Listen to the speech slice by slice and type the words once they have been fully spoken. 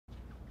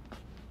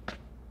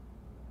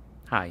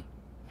Hi.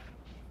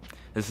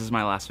 This is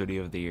my last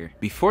video of the year.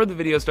 Before the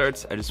video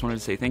starts, I just wanted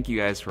to say thank you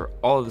guys for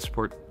all of the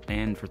support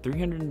and for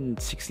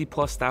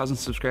 360,000+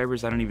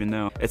 subscribers. I don't even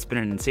know. It's been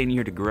an insane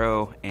year to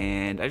grow,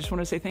 and I just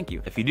want to say thank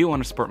you. If you do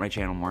want to support my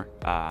channel more,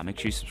 make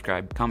sure you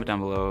subscribe, comment down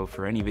below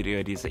for any video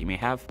ideas that you may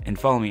have, and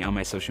follow me on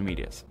my social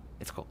medias.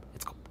 It's cold.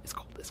 It's cold. It's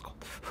cold. It's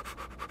cold.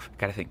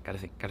 Gotta think.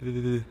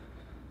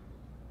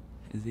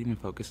 Is it even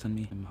focused on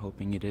me? I'm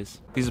hoping it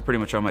is. These are pretty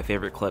much all my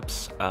favorite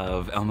clips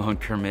of Elmo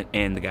and Kermit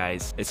and the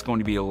guys. It's going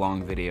to be a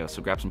long video,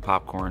 so grab some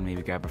popcorn,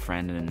 maybe grab a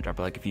friend, and drop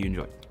a like if you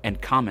enjoy.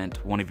 And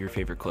comment one of your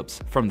favorite clips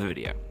from the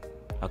video.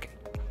 Okay.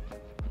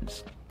 I'm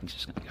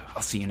just gonna go.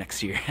 I'll see you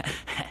next year.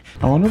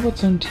 I wonder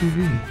what's on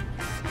TV.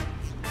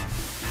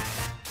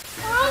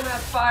 Oh,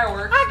 that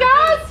fireworks.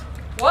 Hi guys!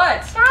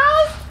 What?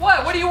 Guys!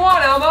 What? What do you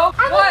want, Elmo?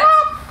 I need What?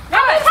 help! What? I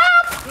need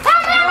help!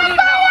 Help me! I'm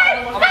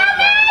on fire! Help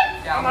me!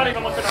 Yeah, I'm not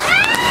even looking at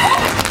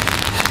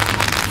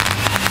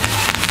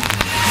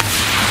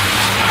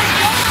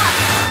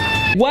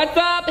What's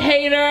up,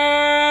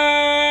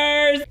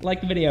 haters? Like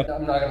the video.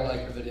 I'm not gonna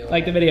like the video.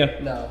 Like the video.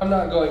 No, I'm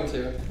not going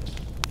to.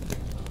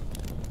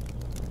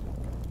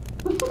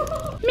 Ming,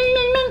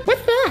 ming, ming.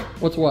 What's that?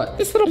 What's what?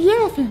 This little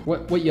yellow thing.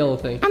 What yellow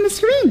thing? On the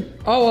screen.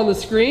 Oh, on the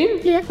screen?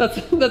 Yeah. That's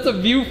a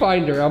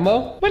viewfinder,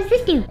 Elmo. What does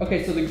this do?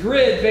 Okay, so the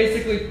grid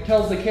basically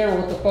tells the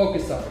camera what to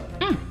focus on.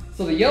 Ah.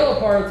 So the yellow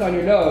part's on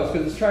your nose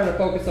because it's trying to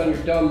focus on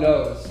your dumb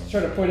nose. It's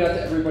trying to point out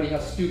to everybody how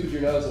stupid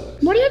your nose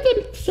looks. What do you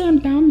have to say I'm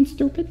dumb and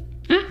stupid?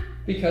 Huh?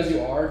 Because you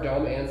are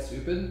dumb and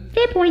stupid.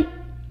 Fair point.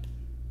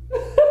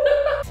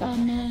 So,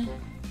 man.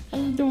 How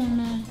you doing,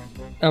 man?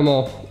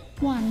 Elmo,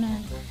 What,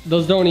 man?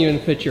 those don't even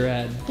fit your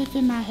head. It's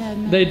in my head,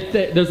 man.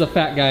 There's a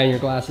fat guy in your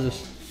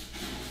glasses.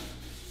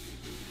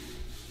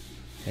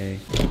 Hey.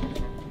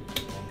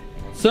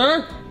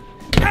 Sir?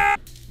 Hi,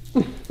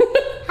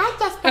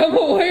 Justin.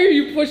 Elmo, why are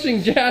you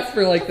pushing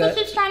Jasper like He that?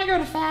 keeps trying to go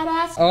to fat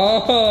ass.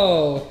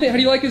 Oh. Hey, how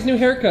do you like his new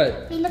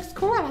haircut? He looks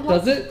cool. I like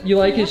Does it? You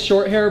like his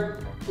short hair?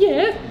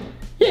 Yeah.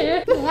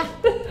 Yeah. Yeah.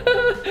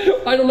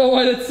 I don't know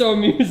why that's so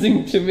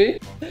amusing to me.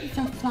 He's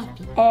so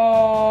fluffy.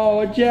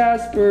 Oh,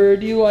 Jasper,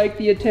 do you like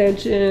the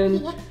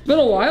attention? Yeah. It's been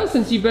a while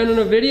since you've been in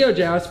a video,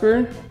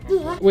 Jasper.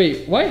 Yeah.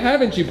 Wait, why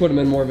haven't you put him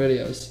in more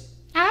videos?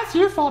 That's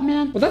your fault,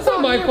 man. Well, that's not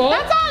my fault.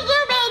 That's all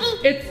you,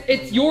 baby.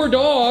 It's your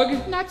dog.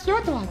 That's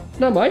your dog. It's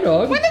not my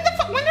dog. When do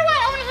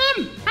I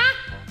own him? Huh?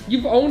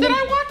 You've owned Did him.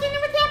 I walk in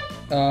with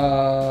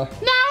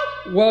him?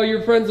 No. Well,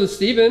 you're friends with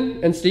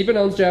Steven, and Steven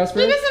owns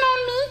Jasper. He doesn't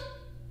own me.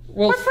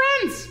 Well, We're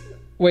friends.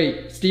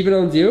 wait, Steven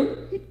owns you?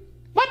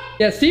 What?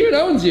 Yeah, Steven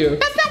owns you.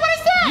 That's not what I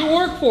said. You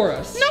work for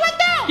us. No, I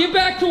don't. Get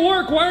back to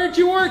work. Why aren't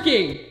you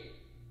working?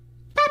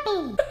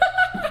 Puppy.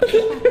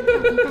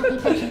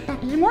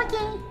 Puppy, I'm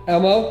working.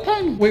 Elmo?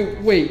 Pay me.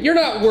 Wait, you're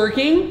not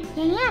working.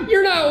 I am.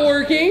 You're not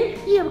working.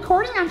 You're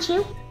recording, aren't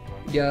you?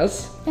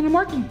 Yes. Then I'm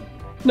working.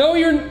 No,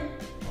 you're...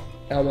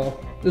 Elmo,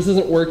 this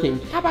isn't working.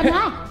 How about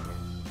now?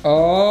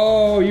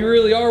 Oh, you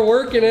really are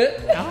working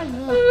it. Oh,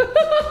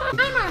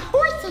 yeah. I'm a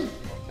horsey.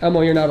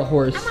 Elmo, you're not a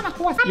horse. I'm on a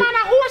horse. I'm on a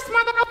horse,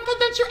 motherfucker.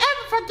 Don't you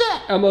ever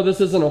forget. Elmo, this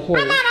isn't a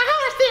horse. I'm on a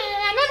horse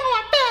and I'm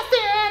going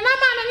faster and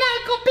I'm on a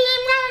nickel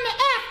beam running the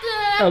after.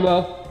 Elmo.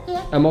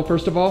 Yeah. Elmo,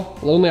 first of all,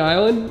 Lonely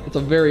Island, it's a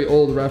very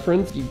old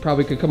reference. You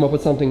probably could come up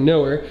with something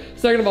newer.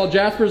 Second of all,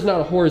 Jasper's not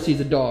a horse,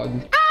 he's a dog.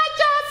 I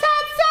just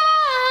had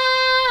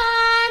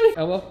sun.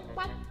 Elmo,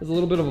 What? there's a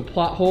little bit of a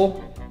plot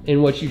hole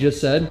in what you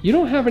just said. You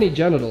don't have any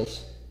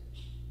genitals.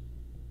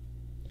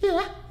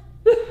 Yeah.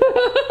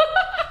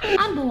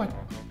 I'm bored.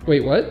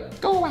 Wait, what?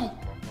 Go away.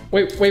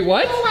 Wait,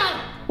 what? Go away.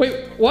 Wait,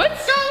 what? Go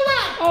away.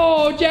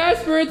 Oh,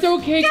 Jasper, it's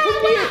okay. Come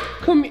away. here.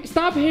 Come here.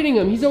 Stop hitting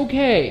him. He's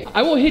okay.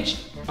 I will hit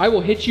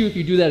you if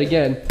you do that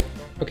again.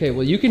 Okay,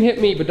 well, you can hit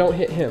me, but don't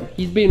hit him.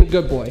 He's being a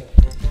good boy.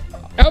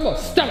 Elmo,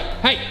 stop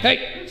it.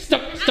 Hey,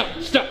 stop.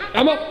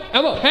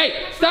 Elmo,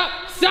 hey, stop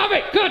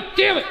it. God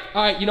damn it.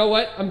 All right, you know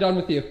what? I'm done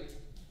with you.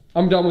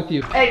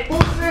 Hey,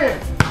 who's in?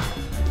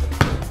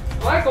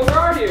 Michael, where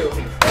are you?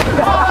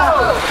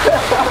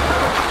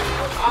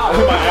 I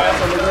put my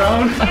ass on the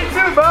ground. Me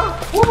too, bro.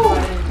 Woo!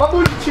 My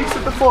booty cheeks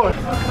hit the floor.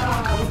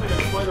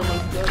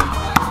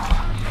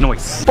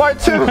 Noise. Part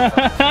 2. Got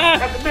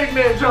the big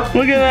man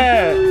jumping. Look at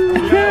that.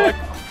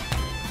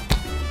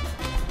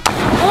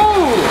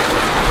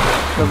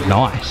 Oh!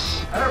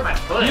 Nice. I hurt my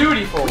foot.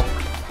 Beautiful. That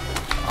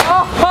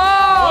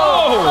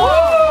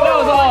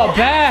was all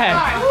bad.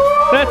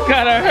 That's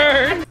gotta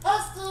hurt. Hey,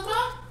 Steven.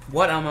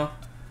 What, Elmo?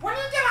 When are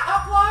you gonna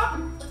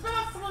upload? It's been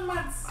like 3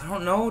 months. I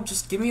don't know.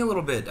 Just give me a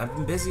little bit. I've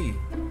been busy.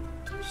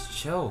 Just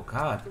chill.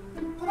 God.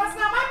 Well, that's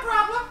not my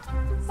problem.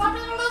 Stop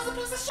being a loser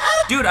piece of shit.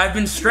 Dude, I've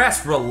been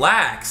stressed.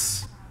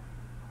 Relax.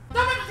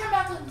 Don't make me come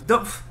back in.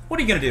 What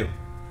are you gonna do?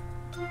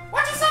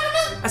 What you say to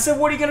me? I said,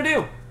 what are you gonna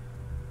do?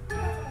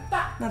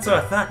 Stop. That's what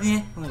I thought.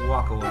 Yeah, let me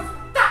walk away.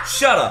 Stop.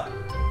 Shut up.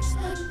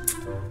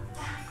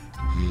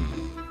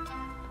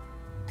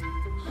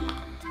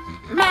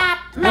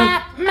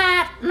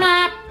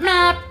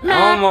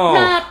 Elmo.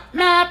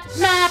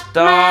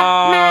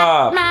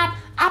 Stop.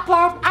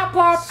 Upload.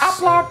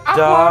 Stop.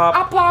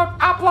 Upload.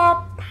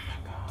 Oh my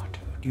God,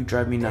 dude. You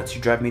drive me nuts,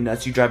 you drive me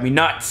nuts, you drive me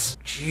nuts.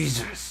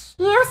 Jesus.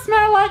 You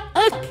smell like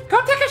ick.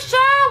 Go take a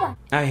shower.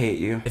 I hate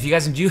you. If you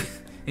guys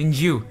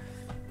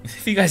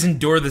if you guys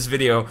endure this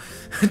video,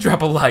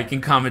 drop a like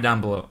and comment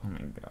down below. Oh my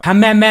god.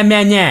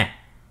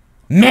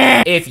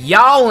 If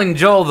y'all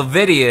enjoy the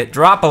video,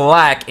 drop a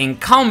like and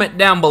comment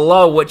down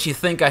below what you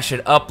think I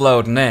should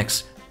upload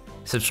next.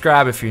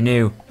 Subscribe if you're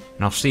new,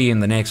 and I'll see you in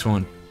the next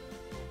one.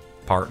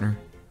 Partner.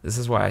 This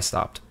is why I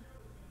stopped.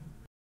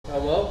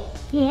 Hello?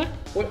 Yeah.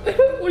 What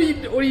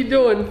are you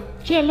doing?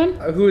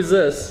 Chillin'. Who is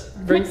this?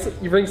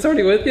 You bring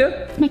somebody with you?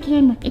 It's my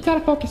camera. It's out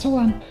of focus. Hold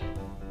on.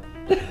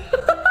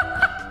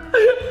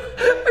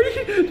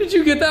 Did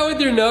you get that with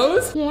your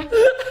nose? Yeah.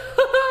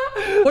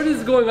 What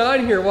is going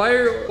on here? Why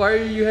are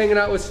you hanging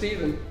out with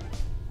Steven?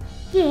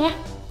 Yeah.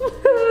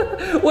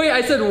 Wait,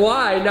 I said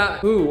why, not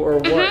who or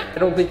what. I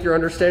don't think you're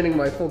understanding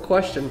my full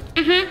question.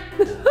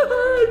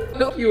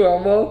 Fuck you,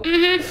 Elmo.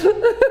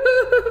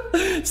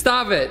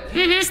 Stop it.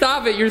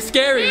 Stop it. You're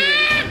scaring me.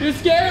 You're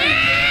scaring me.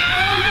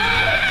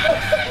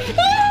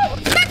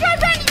 That's my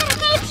friend, you little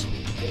bitch.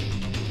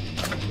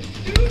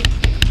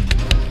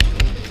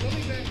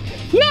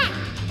 Nah.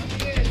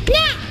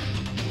 Nah.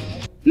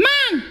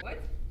 Man. What?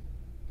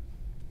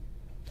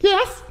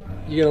 Yes.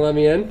 You gonna let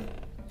me in?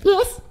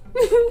 Yes.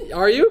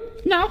 Are you?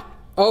 No.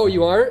 Oh,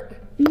 you aren't?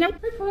 Nope.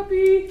 Hi,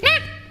 puppy.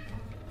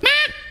 Nah.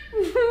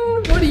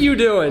 What are you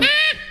doing?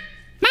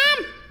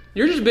 Mom.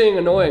 You're just being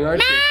annoying,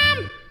 aren't you?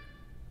 Mom.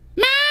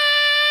 Mom.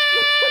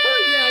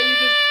 Yeah, you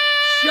just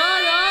shut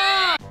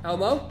up.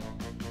 Elmo?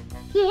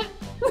 Yeah.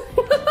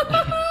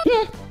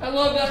 Yeah. I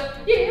love that.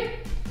 Yeah.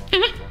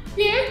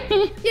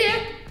 Yeah.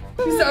 Yeah.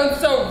 You sound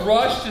so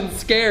rushed and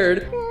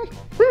scared.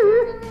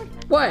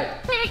 What?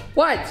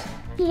 What?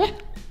 Yeah.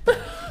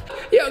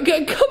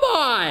 Yeah, come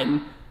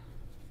on.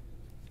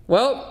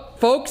 Well,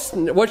 folks,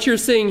 what you're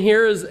seeing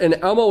here is an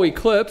Elmo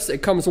eclipse. It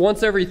comes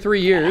once every 3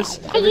 years.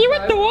 Are you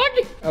a dog?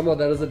 Elmo,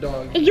 that is a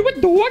dog. Are you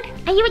a dog?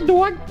 Are you a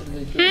dog?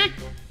 Huh?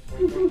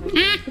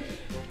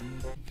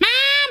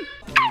 Mom!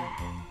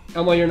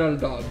 Elmo, you're not a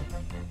dog.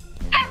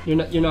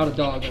 You're not a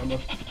dog, Elmo.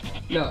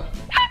 No.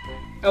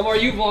 Elmo, are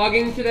you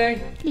vlogging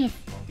today? Yes.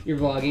 You're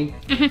vlogging?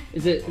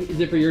 Is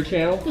it for your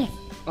channel? Yes.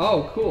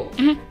 Oh, cool.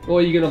 Well,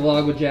 are you gonna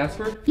vlog with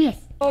Jasper? Yes.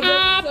 Oh,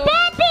 that's so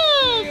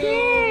Puppy!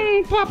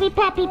 cute. Puppy,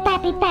 puppy,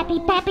 puppy, puppy,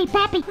 puppy,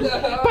 puppy,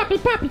 puppy,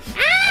 puppy.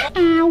 Ah!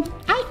 Ow!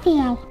 I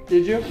fell.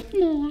 Did you?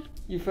 Yeah.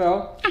 You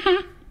fell?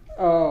 Uh-huh.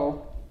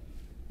 Oh.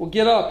 Well,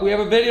 get up. We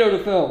have a video to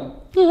film.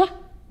 Yeah.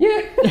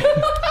 Yeah.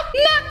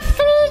 Not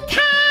 3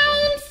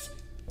 times!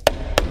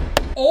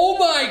 Oh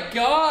my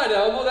God,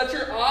 Elmo, that's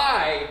your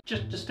eye.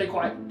 Just stay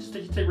quiet. Just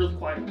stay really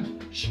quiet.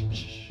 Shh, shh,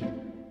 shh.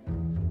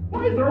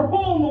 Why is there a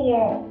hole in the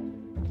wall?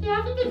 Yeah,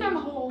 I think they found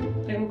the hole.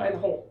 They didn't find the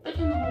hole. They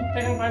found the hole.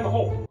 They didn't find the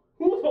hole.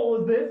 Whose hole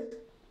is this?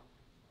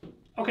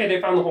 Okay, they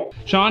found the hole.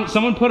 Sean,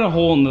 someone put a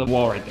hole in the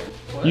wall right there.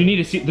 What? You need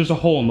to see, there's a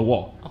hole in the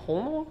wall. A hole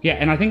in the wall? Yeah,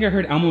 and I think I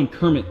heard Elmo and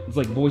Kermit, it's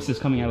like voices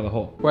coming out of the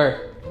hole.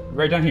 Where?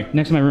 Right down here,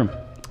 next to my room.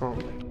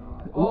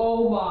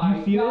 Oh my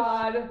You see this?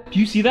 God. Do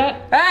you see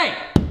that? Hey!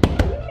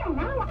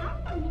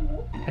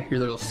 I hear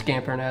their little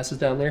scampering asses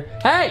down there.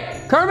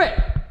 Hey, Kermit!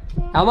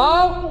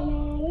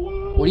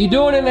 Elmo? What are you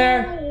doing in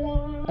there?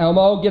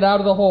 Elmo, get out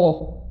of the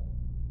hole.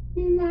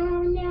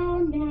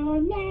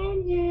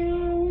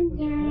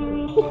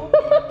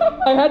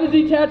 I had to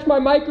detach my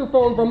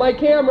microphone from my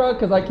camera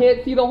because I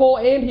can't see the hole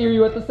and hear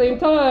you at the same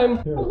time.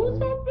 Who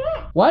said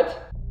that?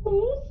 What?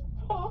 Whose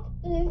fault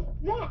is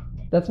that?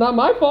 That's not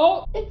my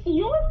fault. It's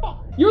your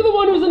fault. You're the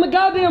one who's in the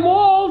goddamn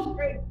walls.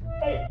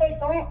 Hey,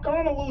 come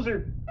on, a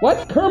loser.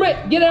 What?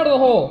 Kermit, get out of the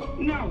hole.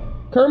 No,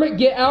 Kermit,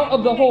 get out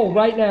of the hole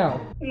right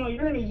now. no,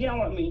 you're gonna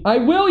yell at me. I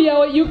will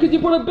yell at you because you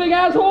put a big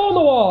ass hole in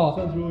the wall.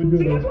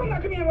 See, that's why I'm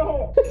not gonna be in the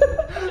hole.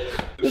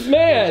 This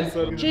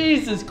man,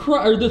 Jesus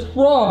Christ, or this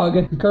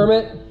frog.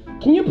 Kermit,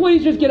 can you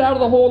please just get out of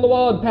the hole in the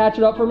wall and patch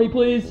it up for me,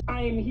 please?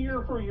 I am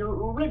here for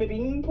your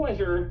riveting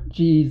pleasure.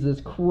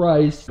 Jesus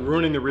Christ.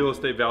 Ruining the real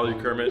estate value,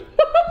 Kermit.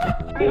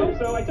 I hope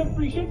so. I took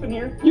free shits in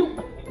here. You,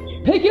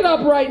 pick it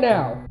up right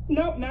now.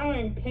 Nope, now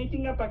I'm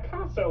painting a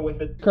Picasso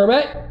with it.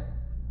 Kermit,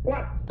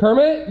 What?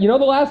 Kermit, you know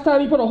the last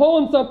time you put a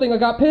hole in something, I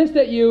got pissed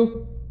at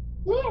you.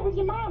 Yeah, it was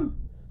your mom.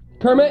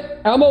 Kermit,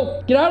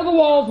 Elmo, get out of the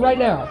walls right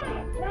now. No,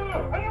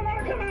 I don't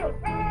want to come out.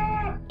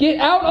 Ah! Get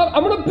out of,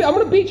 I'm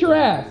gonna beat your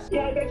ass.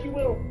 Yeah, I bet you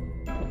will.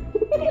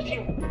 Look at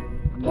you.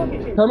 Look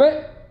at you.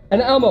 Kermit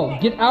and Elmo,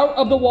 get out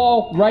of the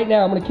wall right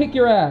now. I'm gonna kick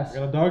your ass. I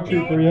got a dog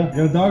treat for you. I got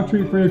a dog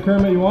treat for you,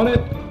 Kermit. You want it?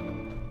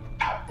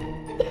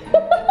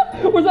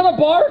 Was that a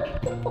bark?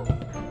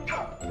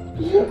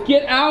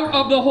 Get out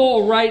of the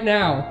hole right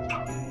now.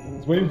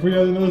 It's waiting for you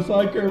on the other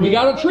side, Kermit. We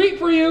got a treat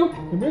for you.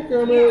 Come here,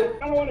 Kermit.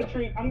 I don't want a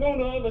treat. I'm going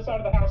to the other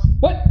side of the house.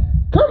 What?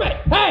 Kermit,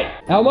 hey!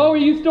 Elmo, are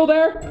you still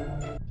there?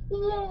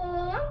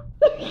 Yeah.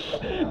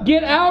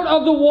 Get out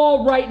of the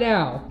wall right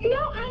now.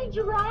 No, I'm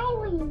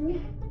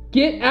drawing.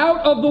 Get out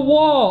of the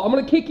wall. I'm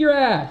gonna kick your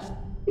ass.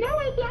 No,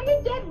 I found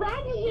a dead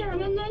rat in here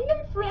and I named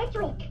him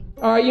Frederick.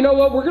 All right, you know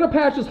what? We're gonna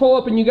patch this hole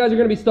up and you guys are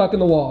gonna be stuck in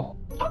the wall.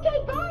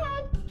 Okay,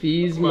 bye.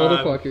 These Bye.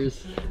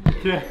 motherfuckers.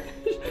 Yeah.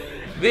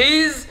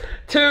 These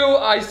two,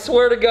 I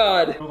swear to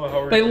God,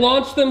 they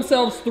launched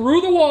themselves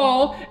through the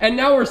wall, and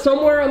now we're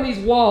somewhere on these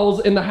walls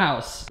in the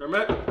house.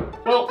 Kermit?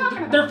 Well,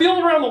 they're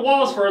feeling around the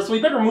walls first, so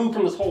we better move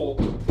from this hole.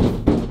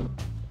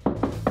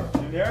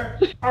 In there?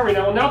 All right,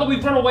 now that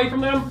we've run away from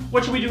them,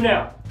 what should we do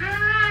now?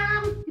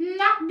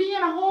 Not be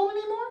in a hole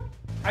anymore?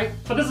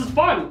 But this is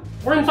fun.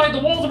 We're inside the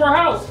walls of our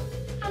house.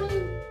 I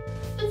mean,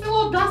 it's a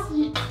little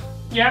dusty.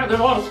 Yeah, there's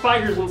a lot of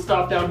spiders and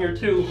stuff down here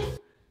too.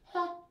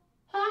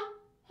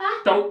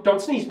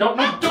 Don't sneeze. Don't.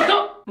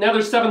 Now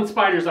there's 7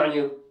 spiders on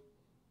you.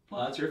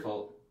 Well, that's your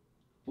fault.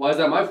 Why is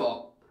that my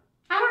fault?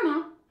 I don't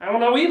know. I don't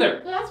know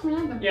either. Yeah, that's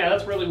random. Yeah,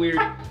 that's really weird.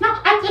 No,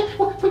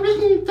 we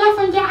can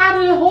definitely get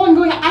out of the hole and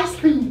go to ice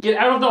cream. Get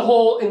out of the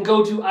hole and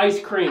go to ice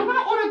I cream. want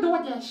to order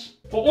DoorDash.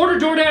 Well, order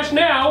DoorDash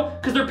now,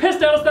 because they're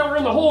pissed at us that we're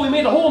in the hole. We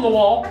made the hole in the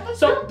wall.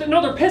 So,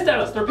 no, they're pissed at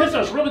us. They're pissed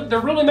at us.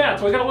 They're really mad.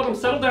 So we gotta let them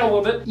settle down a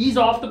little bit, ease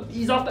off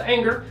the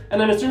anger, and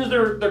then as soon as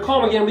they're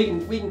calm again, we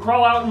can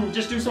crawl out and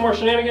just do some more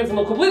shenanigans, and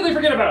they'll completely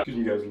forget about it.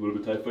 Excuse me, guys, a little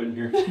bit tight fighting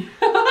here. When did you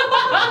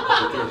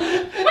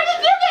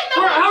get in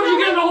the hole? How'd you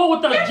get in the hole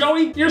with us,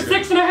 Joey? You're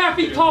 6.5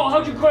 feet tall.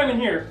 How'd you climb in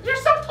here? You're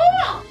so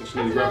tall. Just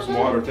need to grab some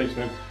water. Thanks,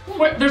 man.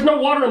 Wait, there's no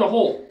water in the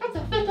hole. That's a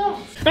big ass.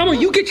 Elmo,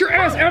 you get your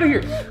ass out of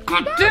here.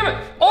 God damn it.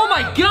 Oh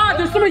my God,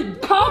 there's so many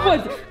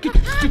cobwebs. Why'd you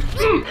pull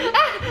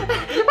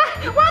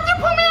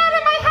me out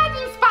of my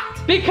hiding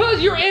spot?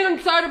 Because you're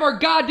inside of our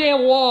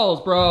goddamn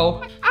walls,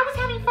 bro. I was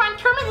having fun.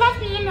 Kermit left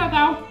me in there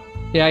though.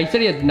 Yeah, he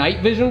said he had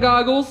night vision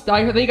goggles.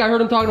 I think I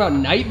heard him talking about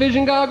night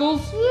vision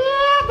goggles.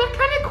 Yeah, they're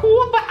kind of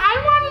cool, but I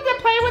wanted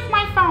to play with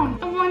my phone.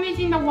 The one that's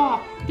in the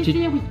wall.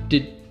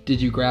 Did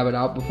you grab it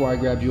out before I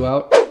grabbed you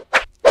out?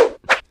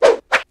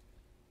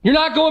 You're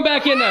not going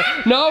back in there.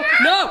 No,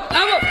 Emma,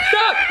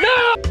 stop,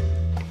 no!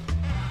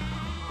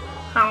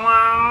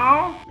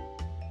 Hello?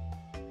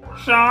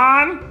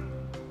 Sean?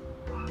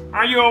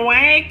 Are you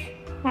awake?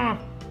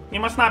 You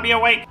must not be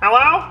awake.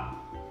 Hello?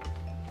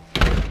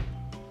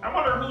 I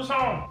wonder who's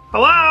home.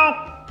 Hello?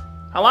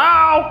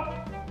 Hello?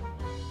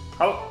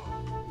 Oh,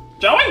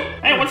 Joey?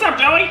 Hey, what's up,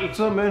 Joey? What's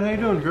up, man? How you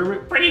doing,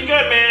 Kermit? Pretty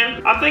good,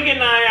 man. I'm thinking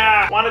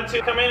I wanted to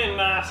come in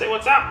and say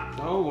what's up.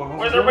 Oh, well,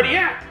 Where's everybody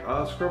at?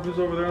 Scruffy's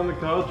over there on the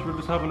couch. We're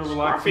just having a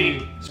relaxing.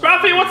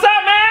 Scruffy, what's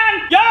up,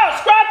 man? Yo,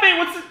 Scruffy,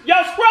 yo,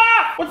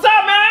 Scruff, what's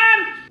up,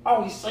 man?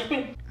 Oh, he's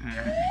sleeping?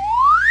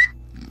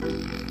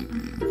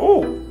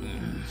 Oh,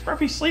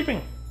 Scruffy's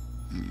sleeping.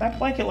 That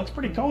blanket looks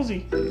pretty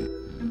cozy.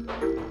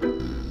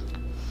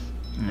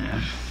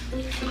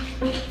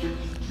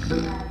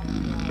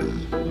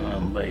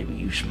 Oh, baby,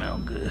 you smell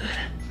good.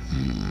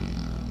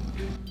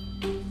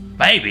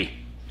 Baby?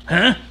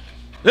 Huh?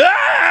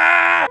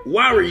 Ah!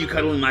 Why were you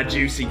cuddling my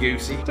juicy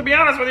goosey? To be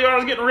honest with you, I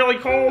was getting really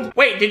cold.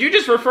 Wait, did you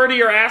just refer to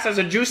your ass as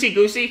a juicy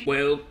goosey?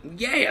 Well,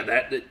 yeah,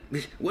 that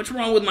what's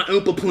wrong with my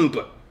Oompa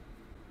Ploompa?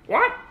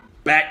 What?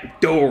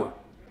 Back door.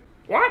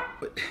 What?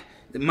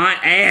 My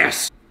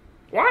ass.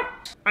 What?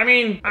 I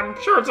mean, I'm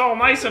sure it's all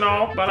nice and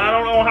all, but I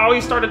don't know how he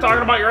started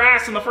talking about your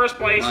ass in the first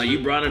place.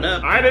 You brought it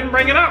up. I didn't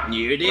bring it up.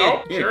 You did.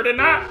 Nope, Here. sure did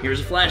not.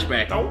 Here's a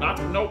flashback.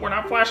 Nope, we're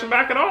not flashing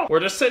back at all. We're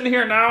just sitting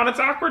here now, and it's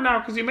awkward now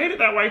because you made it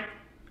that way.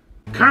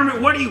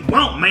 Kermit, what do you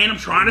want, man? I'm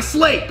trying to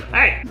sleep.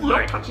 Hey,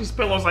 don't touch these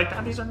pillows like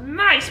that. These are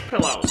nice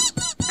pillows.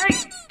 Hey,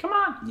 come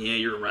on. Yeah,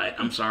 you're right.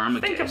 I'm sorry. I'm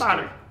a Think guest. about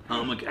it.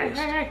 I'm a guest.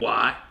 Hey.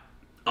 Why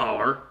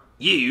are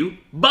you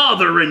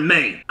bothering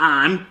me?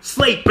 I'm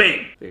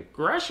sleeping. The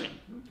aggression.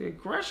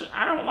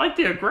 I don't like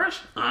the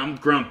aggression. I'm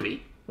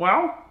grumpy.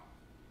 Well,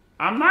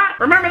 I'm not.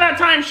 Remember that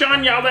time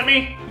Sean yelled at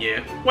me?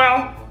 Yeah.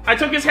 Well, I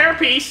took his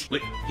hairpiece.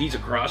 Wait, he's a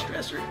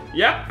cross-dresser.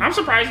 Yep, I'm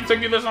surprised it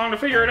took you this long to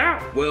figure it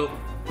out. Well,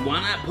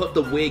 why not put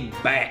the wig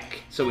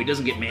back so he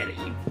doesn't get mad at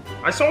you?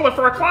 I sold it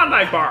for a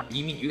Klondike bar.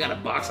 You mean you got a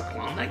box of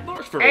Klondike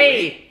bars for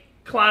A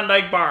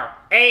Klondike bar.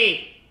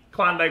 A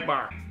Klondike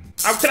bar.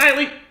 Oh, can I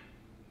leave?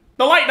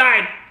 The light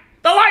died.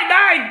 The light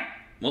died.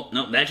 Well,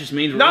 no, that just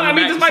means we're No, going that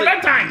means back it's to my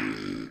sleep.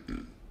 bedtime.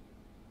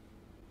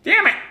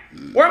 Damn it.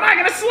 Where am I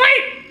gonna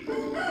sleep?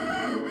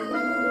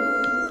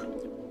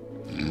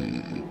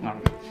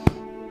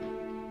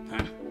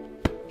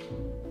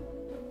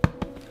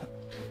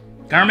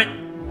 Kermit,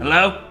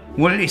 hello?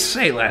 What did he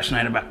say last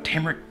night about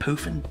Timrick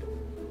poofing?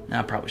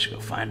 I probably should go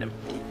find him.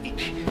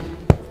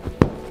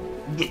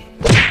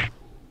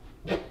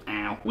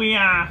 Ow. We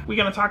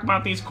gonna talk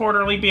about these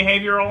quarterly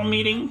behavioral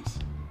meetings?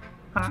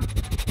 Huh?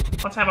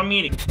 Let's have a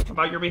meeting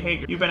about your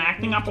behavior. You've been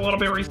acting up a little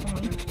bit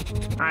recently.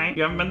 Alright?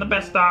 You haven't been the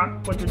best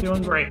dog, but you're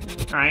doing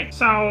great. Alright?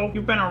 So,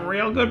 you've been a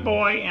real good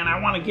boy, and I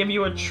want to give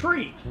you a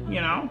treat,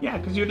 you know? Yeah,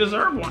 because you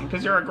deserve one,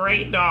 because you're a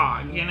great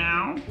dog, you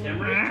know?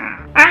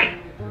 Yeah. Hey!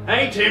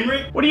 Hey,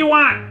 Timrick. What do you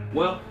want?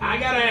 Well, I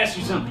gotta ask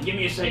you something. Give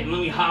me a second. Let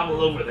me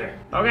hobble over there.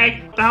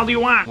 Okay, what the hell do you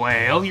want?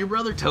 Well, your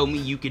brother told me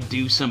you could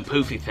do some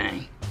poofy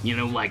thing. You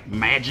know, like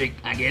magic,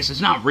 I guess. It's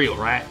not real,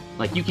 right?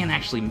 Like, you can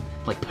actually,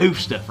 like, poof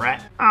stuff,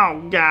 right?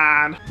 Oh,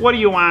 God. What do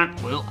you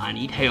want? Well, I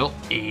need help,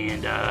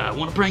 and I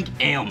want to prank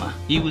Elmo.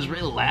 He was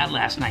really loud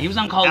last night. He was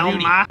on Call of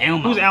Duty.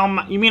 Elmo. Who's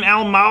Elmo? You mean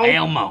Elmo?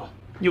 Elmo.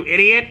 You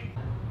idiot.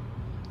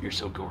 You're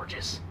so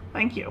gorgeous.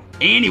 Thank you.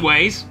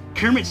 Anyways,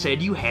 Kermit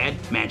said you had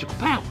magical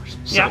powers.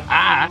 So Yeah.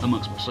 I,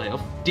 amongst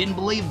myself, didn't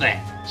believe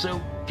that.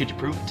 So could you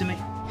prove it to me?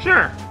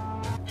 Sure.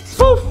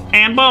 Poof!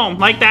 And boom,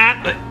 like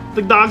that.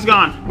 The dog's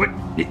gone. What?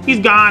 He's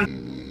gone.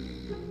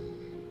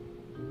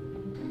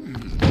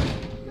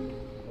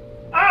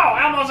 Oh,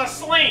 Elmo's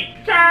asleep.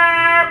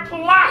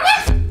 Kerplop!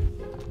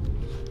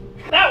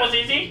 That was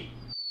easy.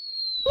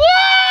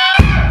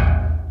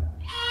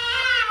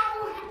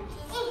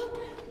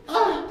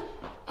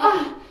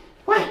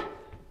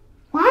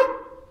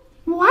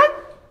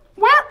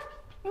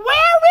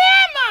 Where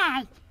am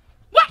I?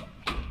 What?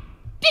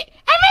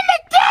 I'm in the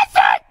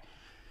desert!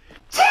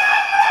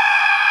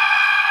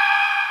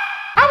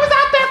 I was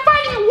out there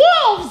fighting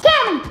wolves!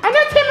 Damn it! I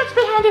know Timothy's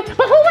behind it,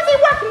 but who was he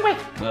working with?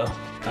 Well,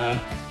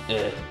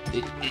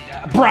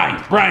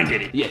 Brian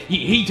did it. Yeah,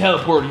 he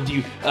teleported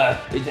you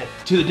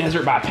to the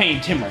desert by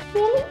paying Timber.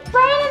 Really?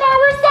 Brian and I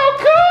were so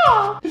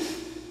cool!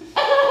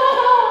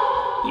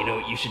 You know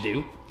what you should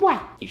do?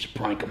 What? You should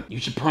prank him. You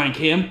should prank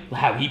him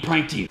how he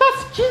pranked you.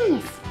 That's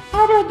genius.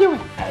 How do I do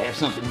it? I have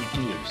something you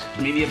can use.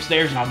 Meet me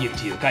upstairs and I'll give it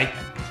to you, okay?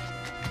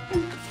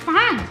 It's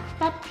fine,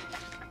 but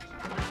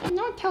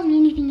don't tell me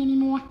anything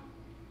anymore.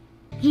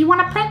 You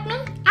wanna prank me?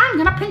 I'm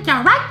gonna prank you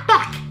right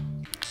back.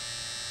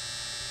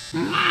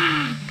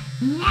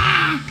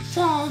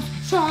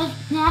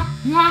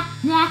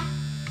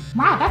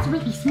 Wow, that's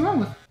really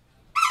smooth.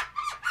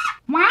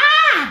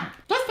 Wow,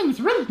 this thing's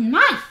really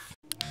nice.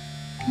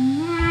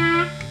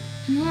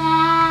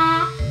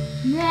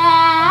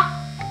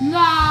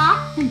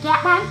 And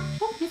that one.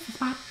 Oh, this is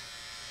spot.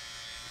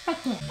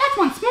 Right there. That's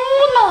one smooth.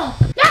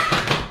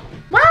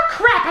 Well,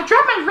 crap, I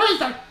dropped my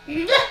razor.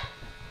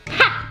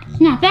 Ha!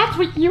 Now that's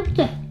what you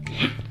get.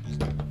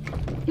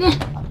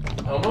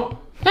 Elmo?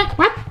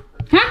 What?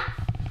 Huh?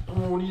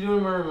 What are you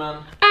doing, Merry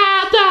Man?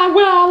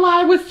 Well,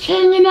 I was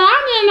hanging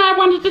out and I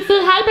wanted to say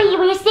hi, but you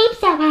were asleep,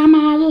 so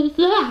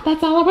yeah,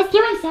 that's all I was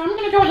doing, so I'm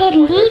gonna go ahead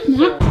and leave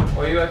now.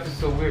 Why are you acting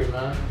so weird,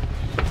 man?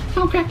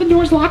 Oh crap, the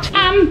door's locked.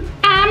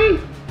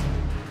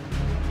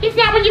 It's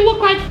not what you look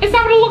like. It's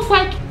not what it looks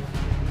like.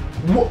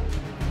 What?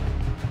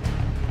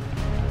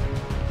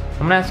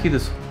 I'm gonna ask you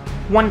this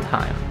one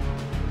time.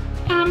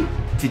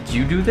 Did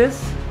you do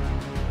this?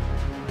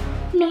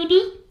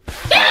 Maybe.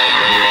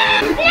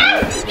 No,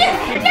 please.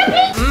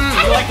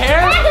 You like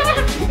hair?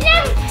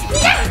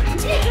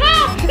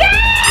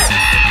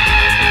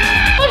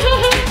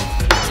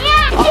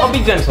 I'll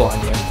be gentle on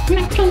you.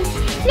 No, please.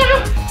 No.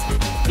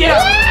 Yeah.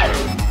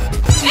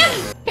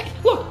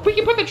 Look, we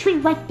can put the tree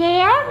right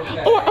there,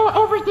 or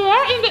over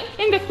there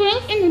in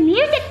the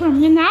music room,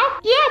 you know?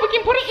 Yeah, we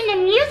can put it in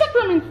the music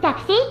room and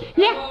stuff. See?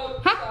 Yeah.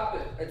 Huh? Stop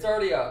it. It's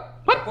already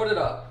up. What? I put it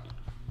up.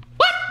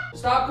 What?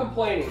 Stop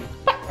complaining.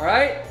 All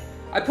right?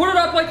 I put it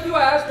up like you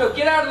asked. No,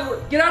 get out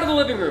of the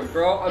living room,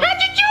 girl. How'd you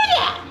do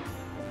that?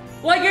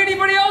 Like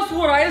anybody else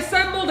would. I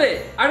assembled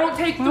it. I don't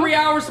take 3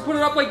 hours to put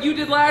it up like you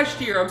did last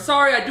year. I'm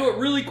sorry. I do it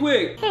really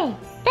quick. Hey,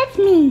 that's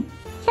mean.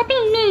 Stop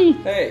being mean.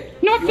 Hey,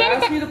 No, you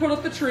asked me to put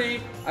up the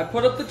tree. I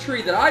put up the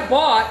tree that I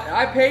bought.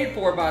 I paid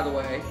for, by the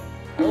way.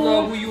 I don't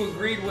know who you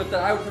agreed with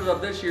that I would put it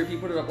up this year if you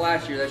put it up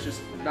last year. That's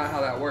just not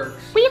how that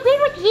works. We agreed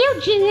with you,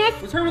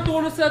 genius. Was Hermit the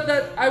one who said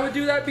that I would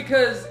do that?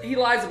 Because he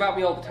lies about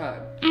me all the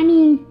time. I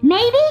mean,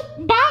 maybe,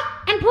 but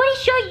I'm pretty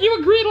sure you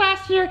agreed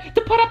last year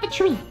to put up the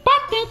tree.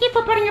 But thank you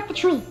for putting up the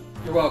tree.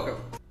 You're welcome.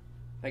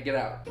 Now get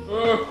out.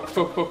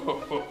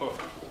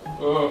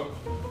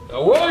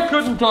 Now why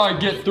couldn't I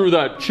get through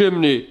that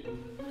chimney?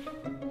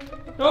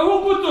 Now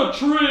who put the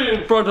tree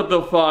in front of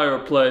the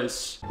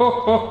fireplace? Ho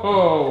ho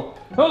ho!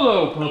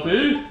 Hello,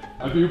 puppy.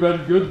 Have you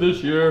been good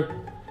this year?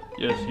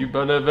 Yes, you've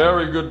been a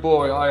very good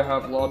boy. I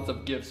have lots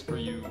of gifts for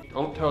you.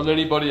 Don't tell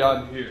anybody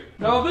I'm here.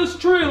 Now this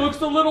tree looks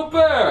a little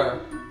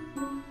bare.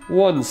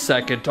 1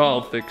 second,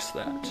 I'll fix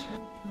that.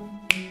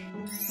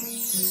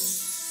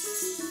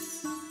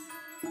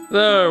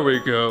 There we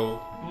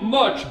go.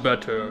 Much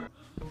better.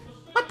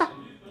 What the?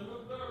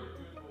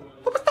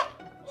 What was that?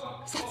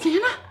 Is that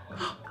Santa?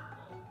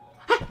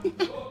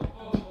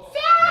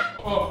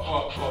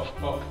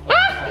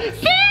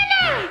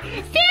 Santa!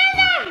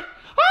 Santa!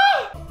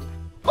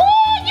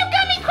 Oh, you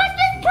got me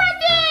Christmas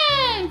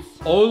presents!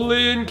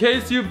 Only in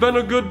case you've been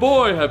a good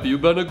boy. Have you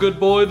been a good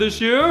boy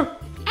this year?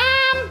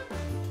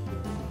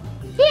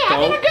 Yeah,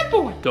 I've been a good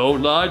boy.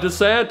 Don't lie to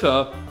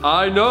Santa.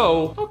 I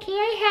know. Okay,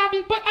 I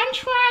haven't, but I'm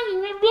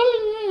trying. I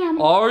really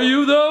am. Are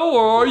you though,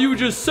 or are you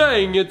just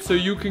saying it so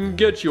you can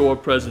get your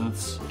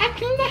presents? I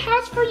cleaned the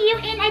house for you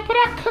and I put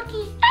out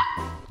cookies.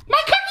 Ah!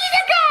 My cookies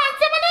are gone!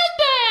 Someone ate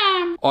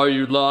them! Are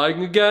you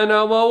lying again,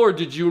 Elmo, or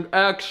did you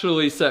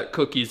actually set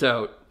cookies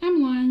out?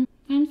 I'm lying.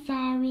 I'm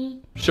sorry.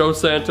 Show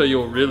Santa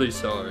you're really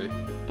sorry.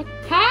 But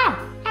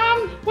how?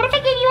 What if I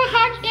gave you a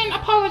hug and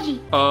apology?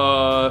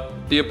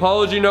 The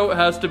apology note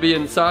has to be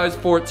in size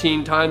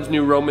 14 Times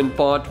New Roman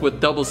font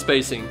with double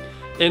spacing,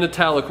 in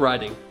italic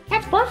writing.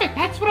 That's perfect.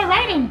 That's what I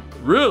write in.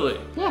 Really?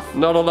 Yes.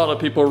 Not a lot of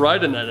people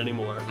write in that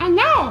anymore. I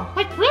know.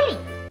 Like, really.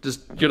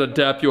 Just gonna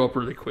dap you up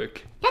really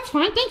quick. That's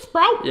fine. Thanks,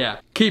 bro.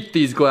 Yeah. Keep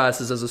these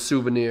glasses as a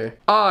souvenir.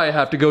 I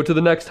have to go to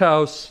the next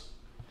house.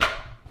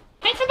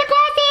 Thanks for the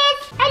glasses.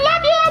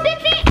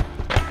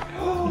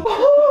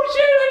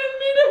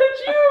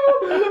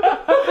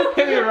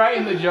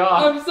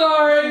 job. I'm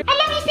sorry. I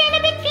love you,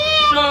 Santa Big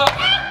Fan. Shut up.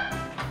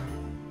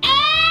 Ah.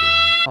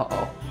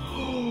 Uh-oh.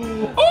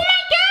 Oh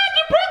my God,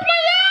 you broke my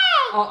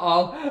eye.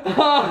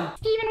 Uh-oh.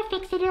 Steven will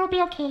fix it, it'll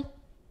be okay.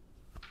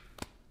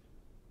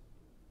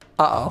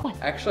 Uh-oh.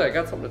 Actually, I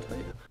got something to tell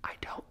you. I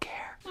don't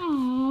care.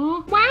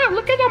 Aww. Wow,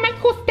 look at all my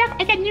cool stuff.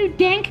 I got new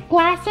dank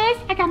glasses.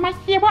 I got my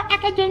Hero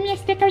Academia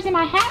stickers in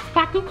my hat.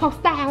 Bakuko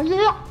style,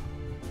 yeah.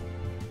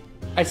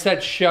 I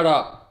said shut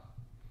up.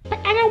 But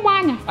I don't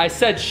wanna. I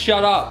said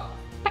shut up.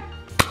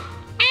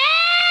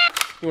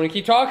 Ah! You wanna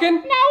keep talking?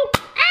 No.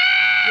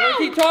 Ah! You wanna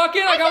keep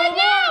talking? I got one more.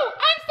 No,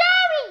 I'm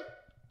sorry.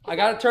 I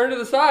gotta turn to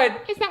the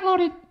side. It's not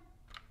loaded.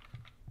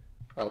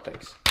 Oh,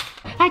 thanks.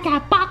 I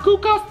got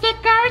Bakugo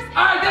stickers.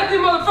 I got you,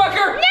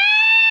 motherfucker!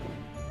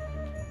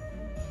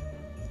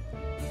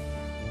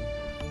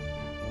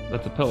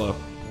 That's a pillow.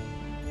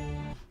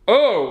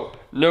 Oh,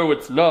 no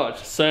it's not.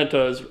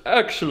 Santa is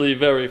actually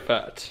very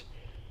fat.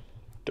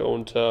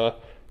 Don't,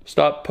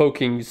 stop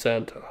poking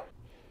Santa.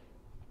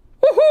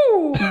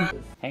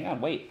 Woohoo! Hang on,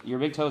 wait. Your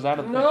big toe's out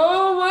of the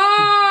No,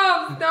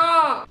 Mom!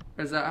 Stop!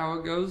 Is that how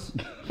it goes?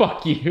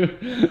 Fuck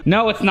you.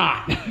 No, it's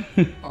not.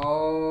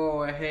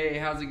 Oh, hey,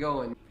 how's it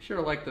going? Be sure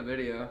to like the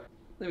video.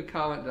 Leave a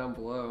comment down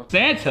below.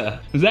 Santa?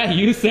 Is that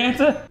you,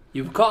 Santa?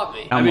 You've caught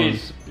me.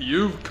 Elmo's.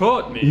 You've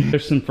caught me.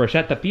 There's some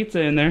Freshetta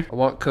pizza in there. I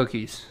want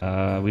cookies.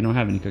 We don't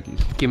have any cookies.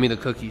 Give me the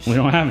cookies. We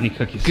don't have any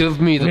cookies. Give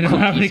me the We don't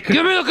have any cookies.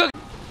 Give me the cookies!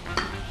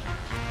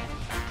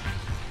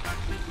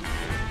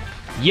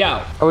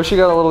 Yo. I wish you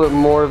got a little bit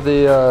more of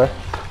the,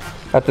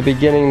 at the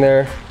beginning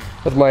there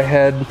with my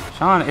head.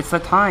 Sean, it's the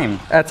time.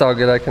 That's all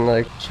good, I can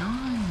like.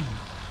 Sean,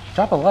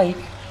 drop a like.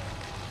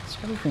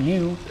 Subscribe for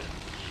new.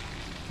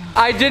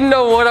 I didn't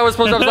know what I was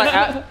supposed to, I was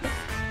like,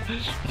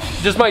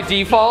 just my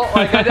default,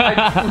 like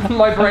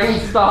my brain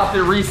stopped,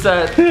 it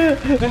reset.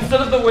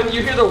 Instead of the wind,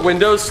 you hear the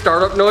Windows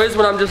startup noise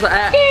when I'm just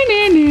like,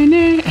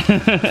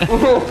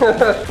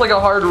 It's like a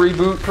hard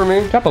reboot for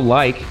me. Drop a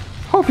like.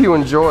 Hope you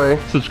enjoy.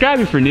 Subscribe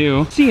if you're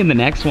new. See you in the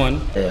next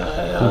one.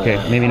 Okay,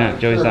 maybe not.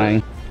 Joey's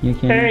dying. You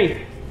can.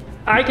 Hey,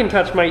 I can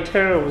touch my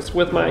toes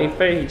with my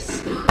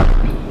face.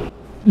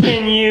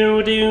 Can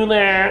you do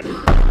that?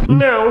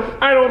 No,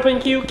 I don't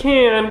think you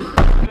can.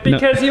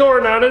 Because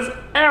you're not as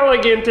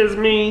elegant as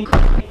me.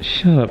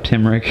 Shut up,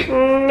 Timrick.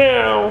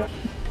 No.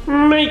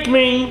 Make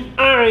me.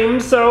 I'm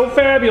so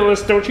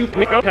fabulous. Don't you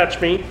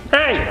touch me.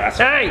 Hey,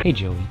 hey. Hey,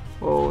 Joey.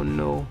 Oh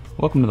no.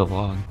 Welcome to the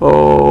vlog.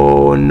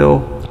 Oh no.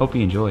 Hope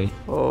you enjoy.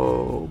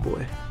 Oh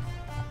boy.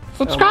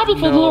 Subscribe if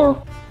you're no.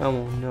 new.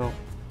 Oh no.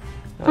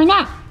 Or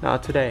not.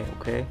 Not today,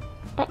 okay?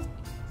 But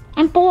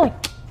I'm bored.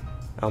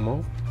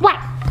 Elmo? What?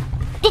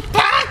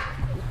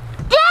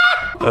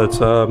 It's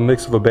a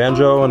mix of a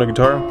banjo and a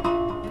guitar.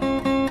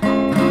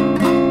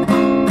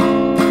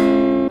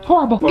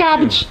 Horrible.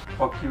 Garbage.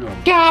 Fuck you.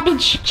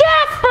 Garbage.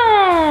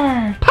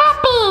 Jasper!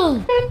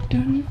 Puppy!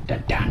 Dun,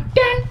 dun, dun,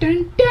 dun,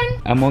 dun,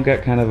 dun. Elmo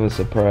got kind of a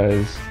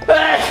surprise.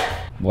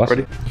 What?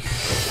 Ready?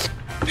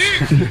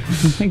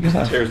 Oh my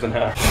God. Tears in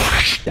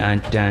half.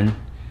 Dun, dun.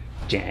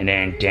 Dun,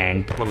 dun,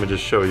 dun. Let me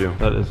just show you.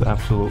 That is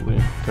absolutely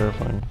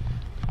terrifying.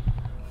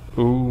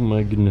 Oh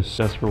my goodness.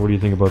 Jasper, what do you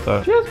think about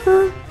that?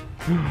 Jasper.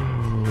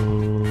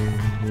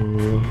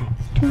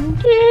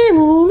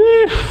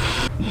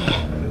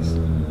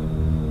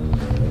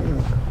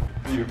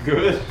 You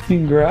good? He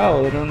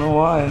growled. I don't know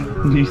why.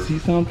 Do you see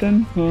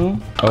something? Huh?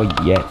 Oh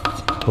yes.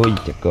 Oh,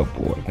 you're a good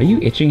boy. Are you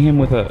itching him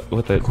with a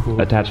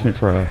attachment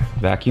for a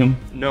vacuum?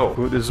 No.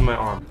 This is my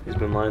arm. He's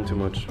been lying too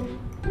much.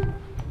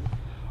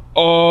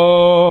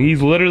 Oh,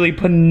 he's literally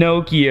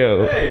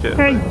Pinocchio. Hey.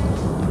 Hey,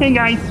 hey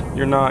guys.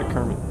 You're not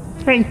Kermit.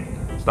 Hey,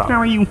 Stop. how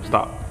are you?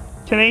 Stop.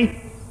 Today,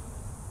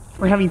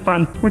 we're having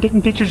fun. We're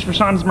taking pictures for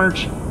Sean's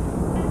merch.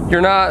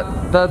 You're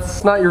not,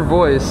 that's not your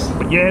voice.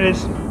 But yeah, it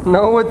is.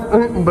 No,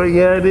 but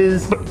yeah, it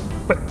is.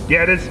 But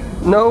yeah, it is.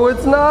 No,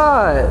 it's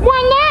not.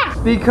 Why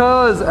not?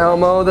 Because,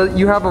 Elmo, that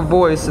you have a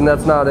voice and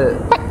that's not it.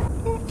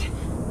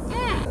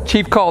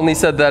 Chief called and he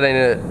said that ain't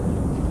it.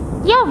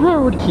 You're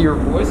rude. Your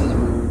voice is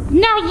rude.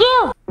 No,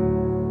 you.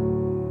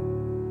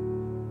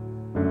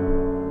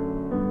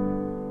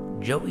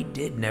 Joey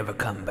did never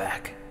come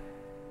back.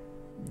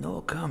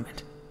 Nor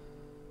Kermit.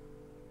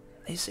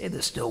 They say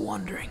they're still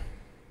wondering.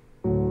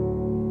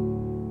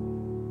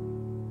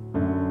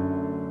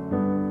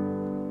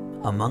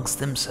 Amongst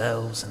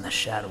themselves in the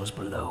shadows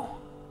below.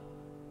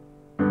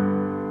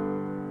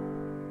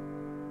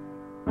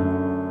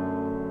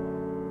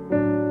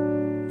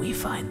 We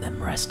find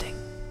them resting.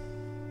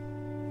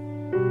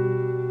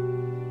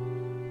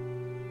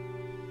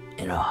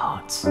 In our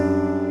hearts.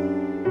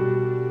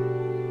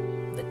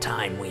 The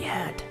time we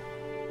had.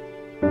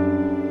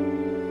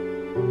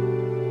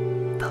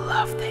 The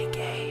love they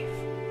gave.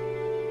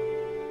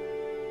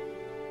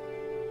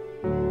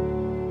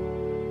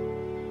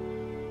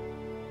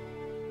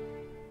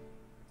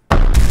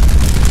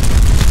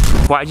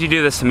 Why'd you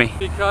do this to me?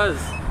 Because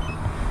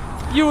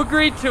you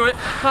agreed to it.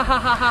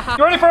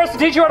 You ready for us to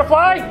teach you how to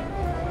fly?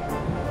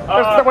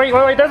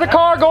 Wait, there's a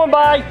car going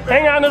by.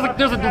 Hang on,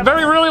 there's a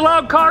very, really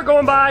loud car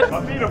going by.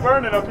 My feet are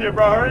burning up here,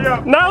 bro. Hurry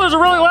up. Now there's a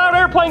really loud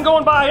airplane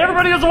going by.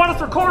 Everybody doesn't want us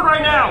to record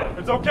right now.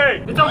 It's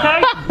okay. It's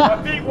okay?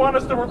 My feet want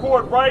us to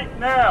record right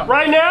now.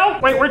 Right now?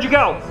 Wait, where'd you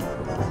go?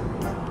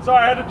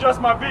 Sorry, I had to adjust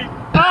my feet.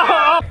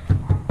 Oh.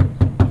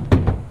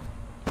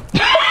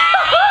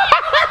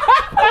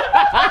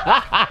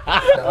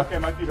 Okay,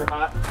 my feet are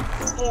hot.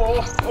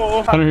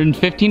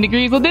 115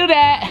 degrees will do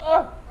that.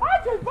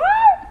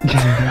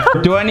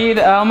 Do I need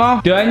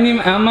Elmo? Do I need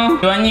Elmo?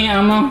 Do I need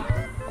Elmo?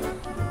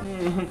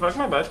 Fuck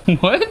my butt.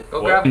 What?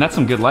 Okay. That's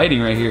some good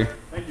lighting right here.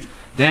 Thank you.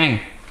 Dang.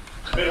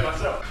 Made it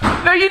myself.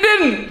 No, you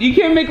didn't. You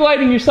can't make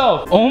lighting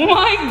yourself. Oh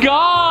my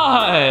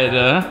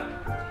God.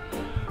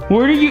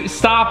 Where do you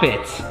stop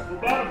it?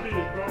 Bottom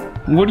feeders,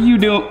 bro. What are you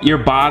doing? Your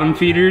bottom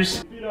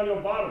feeders? Feet on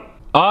your bottom.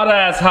 Oh,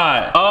 that's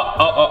hot.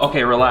 Oh,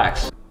 okay,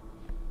 relax.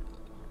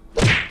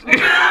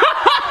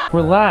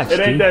 Relax. It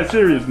ain't that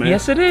serious, man.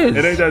 Yes, it is.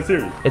 It ain't that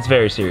serious. It's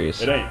very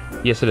serious. It ain't.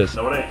 Yes, it is.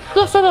 No, it ain't.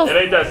 Yes, it is. It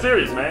ain't that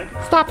serious, man.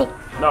 Stop it.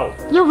 No.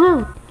 You're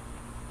rude.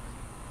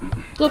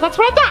 Yeah, that's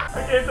what I got.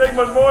 I can't take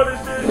much more of this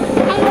shit.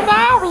 I'm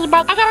sorry,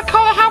 but I gotta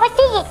call it how I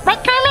see it. Right,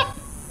 Kermit?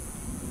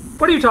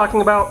 What are you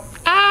talking about?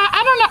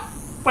 I don't know.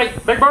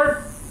 Wait, Big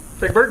Bird?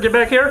 Big Bird, get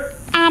back here.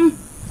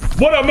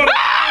 What up, mother?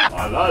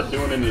 I love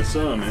doing it in the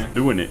sun, man.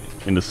 Doing it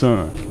in the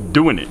sun.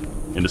 Doing it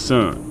in the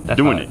sun. That's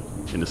Doing hot. it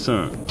in the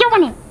sun.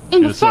 Doing it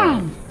in the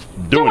sun.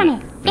 Doing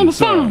it in the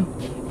sun.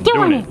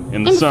 Doing it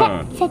in the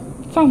sun.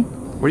 Sun.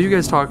 What are you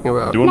guys talking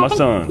about? Doing my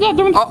son. Yeah,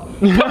 doing. I'm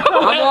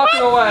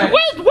walking away.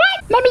 Wait,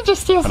 what? Let me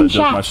just steal some Adjust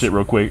my shots. shit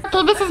real quick.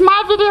 Okay, this is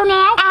my video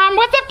now.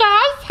 What's up,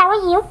 guys? How are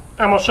you?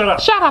 Elmo, shut up.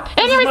 Shut up.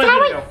 Anyways, my how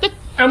video. are you?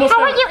 Elmo,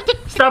 How are stop you? it.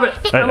 Stop it.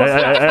 Hey, Elmo,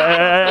 stop it.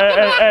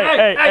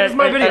 Hey, this is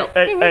my video.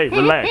 Hey,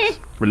 relax.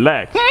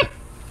 Relax.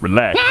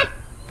 Relax.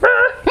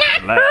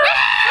 Relax.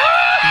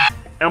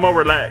 Elmo,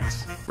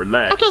 relax.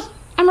 Relax. Okay,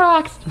 I'm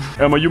relaxed.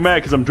 Elmo, you mad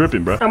because I'm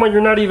dripping, bro. Elmo,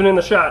 you're not even in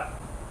the shot.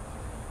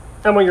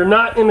 Elmo, you're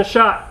not in the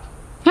shot.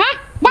 Huh?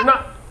 You're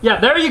not. Yeah,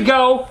 there you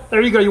go.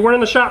 There you go. You weren't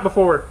in the shot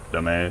before.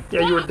 Dumbass.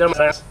 Yeah, you were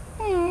dumbass.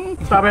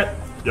 Stop it.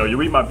 Yo,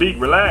 you eat my beak.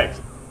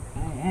 Relax.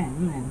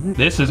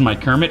 This is my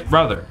Kermit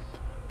brother.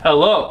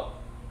 Hello.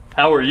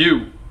 How are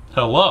you?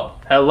 Hello.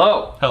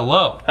 Hello.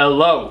 Hello.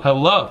 Hello.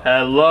 Hello.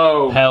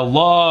 Hello.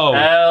 Hello.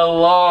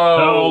 Hello.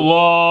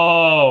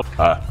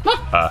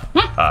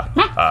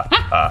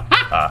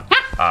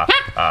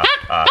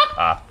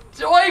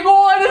 Like,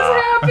 what is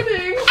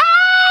happening?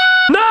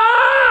 No!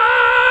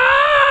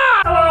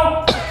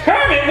 Hello.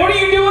 Kermit, what are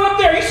you doing up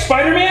there? Are you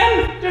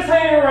Spider-Man? Just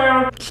hanging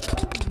around.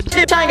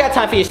 I ain't got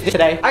time for you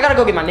today. I gotta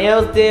go get my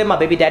nails did. My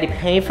baby daddy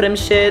paying for them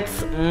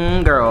shits.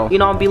 Girl. You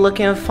know, I'll be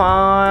looking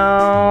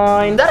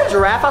fine. Is that a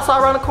giraffe I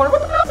saw around the corner?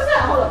 What the hell is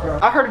that? Hold up, girl.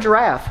 I heard a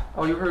giraffe.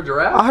 Oh, you heard a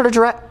giraffe? I heard a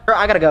giraffe. Girl,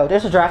 I gotta go.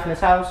 There's a giraffe in this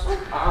house.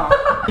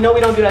 You know we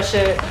don't do that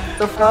shit.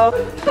 The fuck?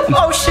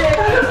 Oh, shit.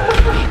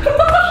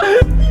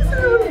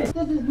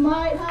 This is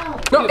my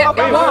house. No,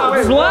 whoa,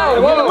 Wait,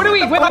 slow. Whoa, what do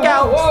we? Fuck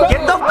out.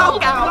 Get the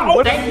fuck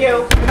out. Thank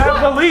you.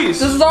 Police.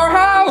 This is our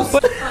house.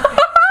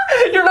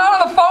 You're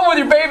not on the phone with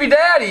your baby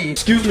daddy.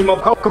 Excuse me,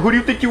 motherfucker. Who do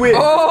you think you is?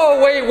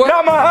 Oh, wait, what?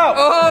 Not my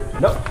house.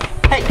 No.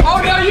 Hey. Oh,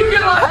 no, you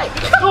get like.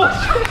 Who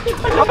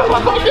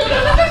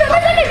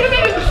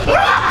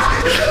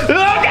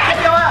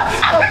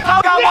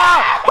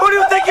do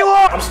you think you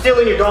are? I'm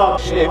stealing your dog.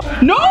 Shit.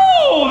 No!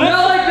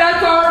 Not like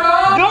that's our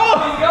dog. No! Oh,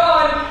 my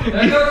God.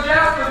 There goes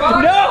Jasper.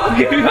 Bye. No!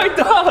 Give me my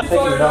dog! It's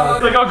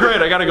like, oh,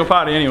 great. I gotta go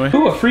potty anyway.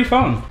 Ooh, a free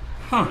phone.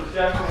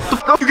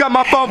 You got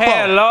my phone.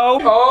 Hello?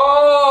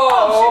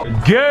 oh.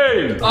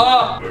 Game.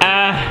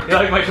 You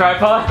like my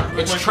tripod?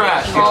 It's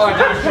trash. Oh, it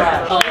is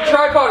trash. Your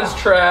tripod is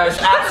trash.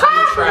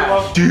 Absolute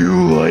trash. Do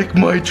you like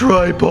my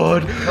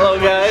tripod? Hello,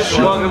 guys.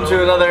 Welcome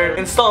to another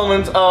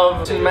installment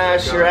of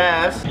Smash Your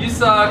Ass. You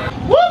suck.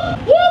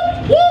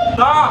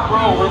 Stop,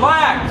 bro.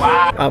 Relax.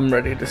 Wow. I'm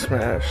ready to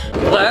smash.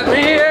 Let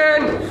me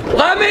in.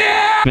 Let me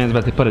in. Man's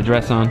about to put a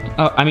dress on.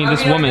 Oh, I mean,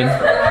 this woman.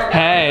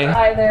 Hey.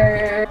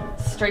 Either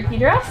stripy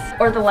dress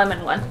or the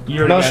lemon one.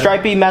 No,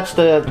 stripy match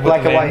the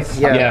black and white.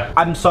 Yeah.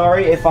 I'm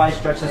sorry if I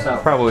stretch this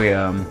out. Probably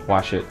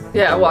wash it.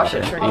 Yeah, wash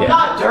it. I'm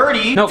not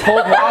dirty. No,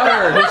 cold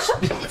water.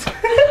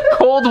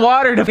 Cold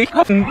water to make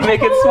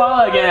it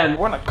small again.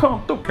 Wanna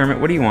come through? Kermit,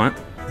 what do you want?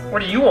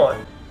 What do you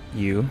want?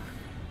 You.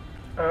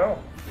 Oh.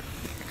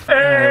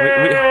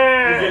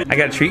 I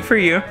got a treat for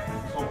you.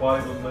 Oh my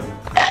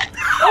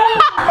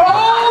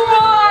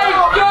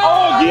God!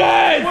 Oh,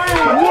 yes!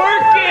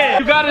 Work it!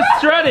 You gotta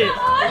strut it.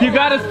 You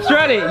gotta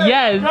strut it.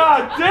 Yes.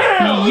 God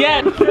damn!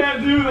 Yes. You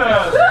can't do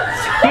that.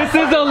 This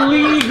is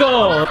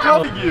illegal.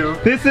 You.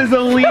 This is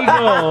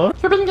illegal.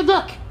 You're being a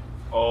dick.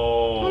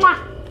 Oh. Stop.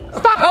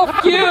 Oh,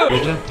 cute! You're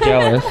just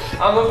jealous.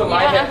 I'm moving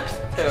my hips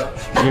too.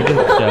 You're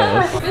just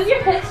jealous. This is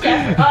your pitch,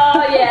 Jeff.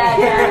 Oh,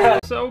 yeah.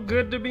 So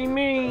good to be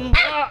me.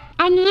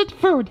 I need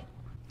food.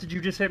 Did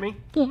you just hit me?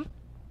 Yeah.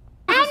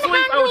 I'm I was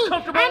hungry.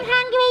 comfortable. I'm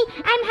hungry.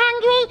 I'm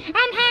hungry.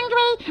 I'm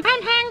hungry.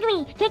 I'm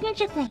hungry. Take me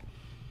Chick-fil-A.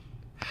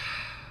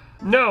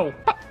 No.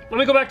 Let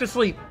me go back to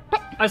sleep.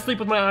 I sleep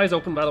with my eyes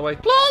open, by the way.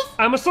 Please.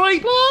 I'm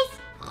asleep. Please.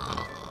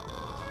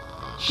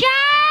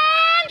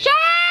 Sean!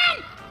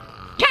 Sean!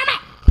 Kermit!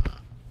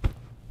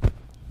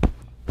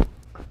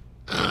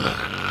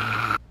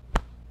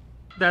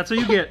 That's what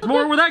you get.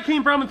 More where that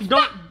came from if you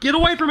don't get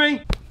away from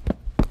me.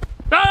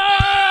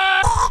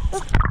 Ah!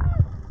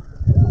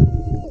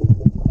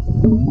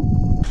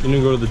 You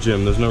didn't go to the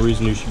gym. There's no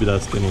reason you should be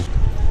that skinny.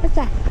 What's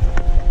that?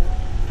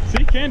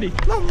 See, candy.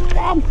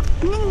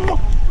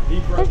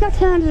 There's no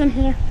candy in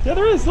here. Yeah,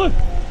 there is. Look.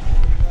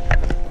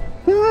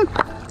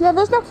 Yeah,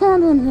 there's no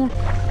candy in here.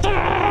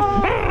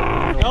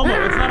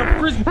 Elmo, it's not a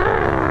frisbee.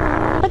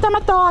 But I'm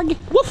a dog.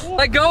 Woof.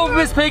 Let go of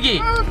Miss Piggy.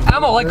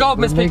 Elmo, let go of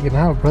Miss Piggy. Making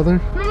out, brother.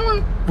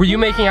 Were you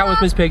making out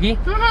with Miss Piggy?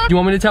 You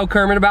want me to tell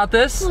Kermit about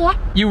this? Yeah.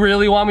 You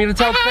really want me to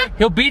tell Kermit?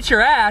 He'll beat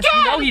your ass.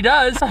 You know he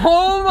does.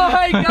 Oh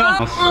my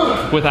god.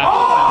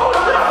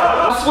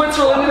 Without.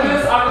 Switzerland in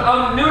this.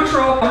 I'm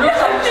neutral. I'm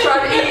just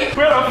trying to eat.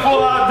 We had a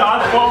full-out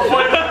dodgeball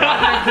play.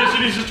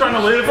 He's just trying to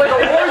live. Like a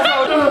war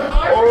zone.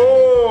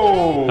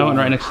 Oh! That went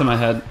right next to my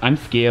head. I'm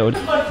scared.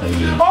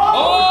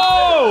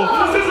 Oh!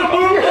 This is a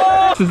move!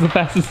 This is the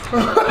fastest.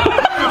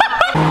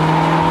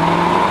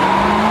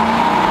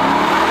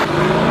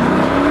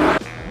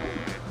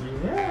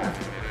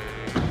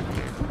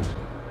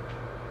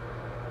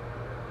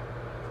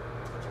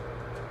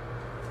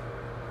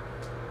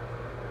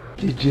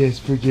 You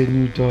just forget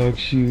your dog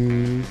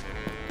shoes.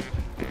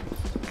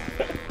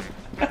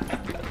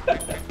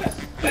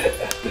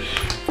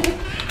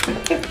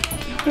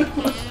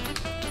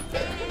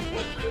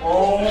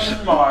 Oh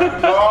my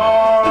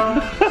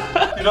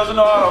god! He doesn't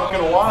know how to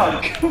get a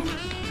line.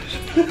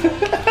 You don't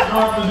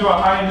have to do a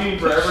high knee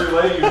for every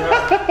leg you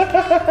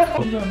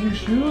have. You got new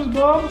shoes,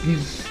 Bob?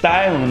 He's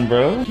styling,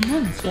 bro.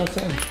 Let's go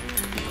outside.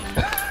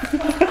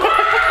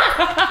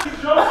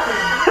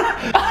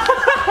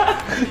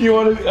 You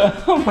want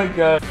to? Oh my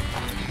god.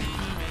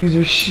 These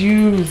are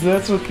shoes.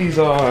 That's what these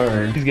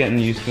are. He's getting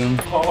used to them.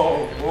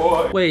 Oh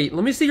boy. Wait,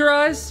 let me see your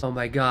eyes. Oh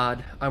my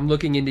god, I'm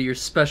looking into your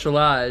special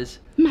eyes.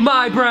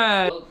 My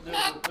brand.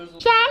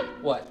 Sean?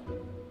 What?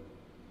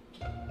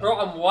 Bro,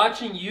 I'm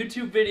watching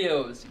YouTube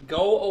videos.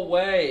 Go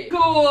away.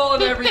 Cool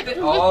and everything.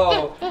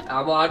 Oh,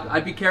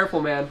 I'd be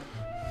careful, man.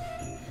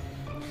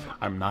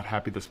 I'm not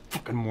happy this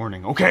fucking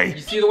morning, okay?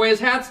 You see the way his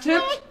hat's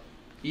tipped?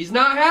 He's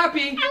not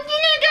happy. I'm gonna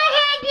go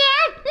ahead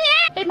now.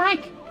 Hey,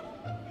 Mike.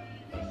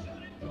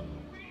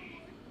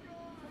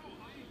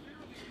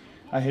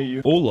 I hate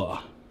you.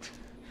 Hola.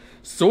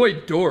 Soy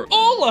dork.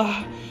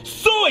 Hola.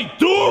 Soy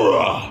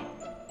Dora.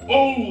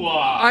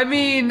 Hola! I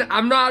mean,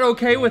 I'm not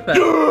okay with that.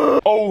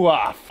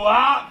 Hola!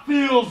 That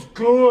feels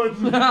good!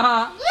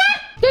 Yeah.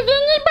 Does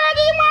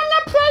anybody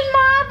wanna play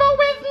Marvel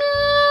with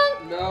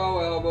me? No,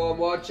 Elmo, I'm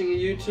watching a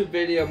YouTube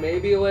video.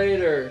 Maybe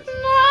later. Nah.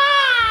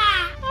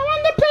 I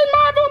want to play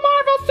Marvel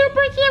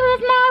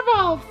superheroes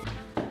Marvels.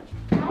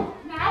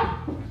 No.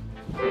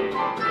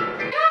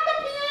 Get the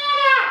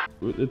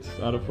piano. It's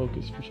out of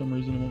focus for some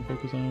reason. It won't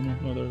focus on it.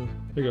 Oh, there it is.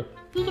 There you go.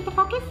 You get the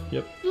focus?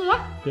 Yep.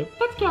 Yeah. Yep.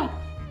 That's good.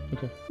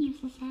 Okay.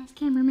 Useless ass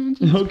cameraman.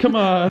 Oh, come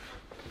on.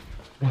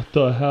 What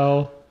the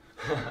hell?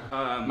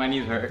 My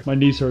knees hurt. My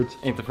knees hurts.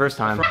 Ain't the first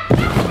time.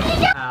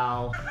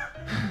 Ow.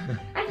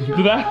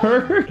 Did that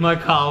hurt? My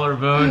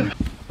collarbone.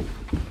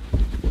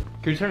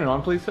 Can you turn it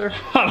on, please, sir?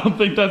 I don't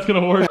think that's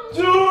gonna work.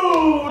 Dude!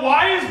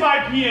 Why is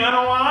my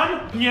piano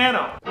on?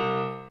 Piano.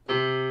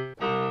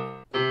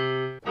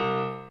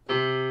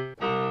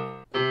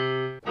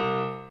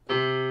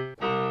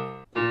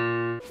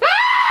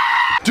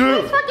 Dude!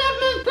 Please forgive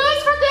me!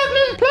 Please forgive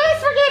me! Please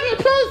forgive me!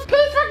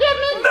 Please forgive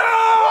me! No!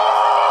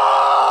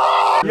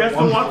 You have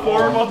to walk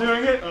forward while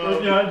doing it?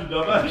 Behind you,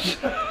 dumbass.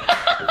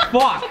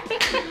 Fuck!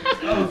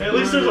 At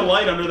least there's a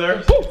light under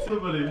there.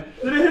 Somebody.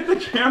 Did it hit the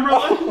camera?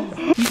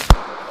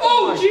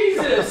 Oh,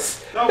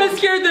 Jesus! That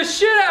scared the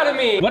shit out of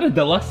me! What a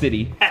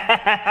deluxity.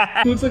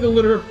 Looks like a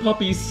litter of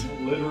puppies.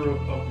 Litter of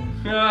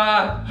puppies.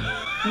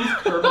 Whose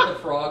Kermit the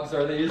Frogs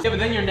are these? Yeah, but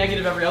then you're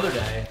negative every other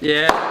day.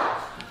 Yeah.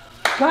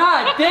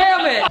 God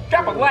damn it!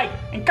 Drop a like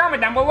and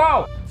comment down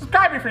below.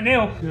 Subscribe if you're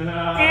new.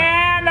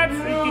 And that's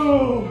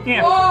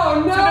yeah. Oh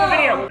no! Let's do the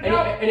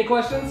video. Any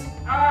questions?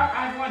 I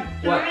have one.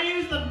 Can I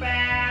use the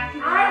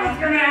bathroom? I was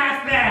gonna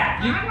ask that.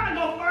 I wanna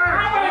go first.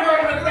 I wanna go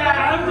to the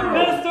bathroom.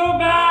 This so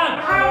bad.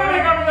 I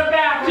wanna go to the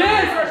bathroom.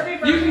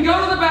 Jizz, you can go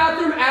to the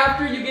bathroom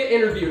after you get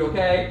interviewed,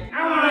 okay? I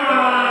wanna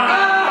go.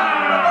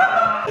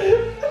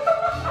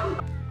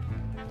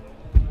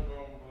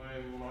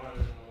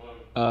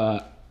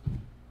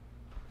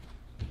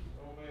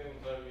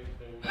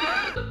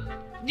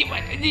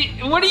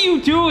 What are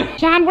you doing?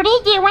 John, what are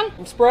you doing?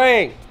 I'm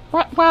spraying.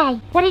 What? Why?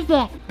 What is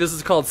that? This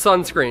is called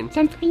sunscreen.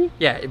 Sunscreen?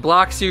 Yeah, it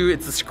blocks you.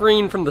 It's a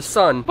screen from the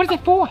sun. What is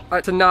it for?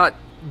 To not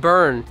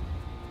burn.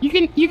 You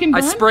can burn?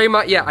 I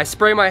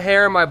spray my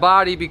hair and my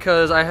body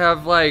because I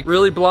have like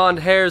really blonde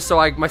hairs, so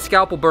my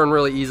scalp will burn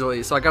really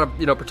easily. So I gotta,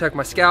 protect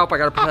my scalp. I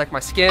gotta protect my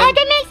skin. Oh,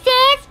 that makes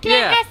sense. Can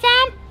I have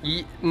some?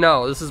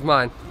 No, this is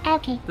mine.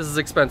 Okay. This is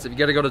expensive. You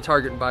gotta go to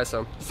Target and buy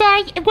some. So,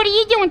 what are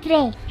you doing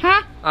today?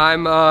 Huh?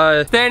 I'm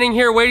standing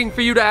here waiting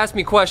for you to ask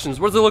me questions.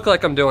 What does it look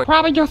like I'm doing?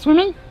 Probably go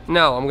swimming.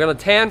 No, I'm gonna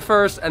tan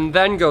first and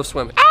then go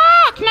swimming.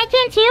 Ah, can I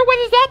tan too? What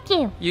does that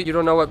do? You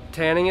don't know what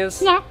tanning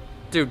is? No.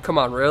 Dude, come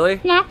on, really?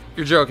 No.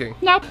 You're joking.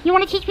 No. You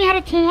want to teach me how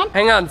to tan?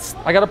 Hang on,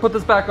 I gotta put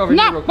this back over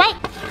here real quick.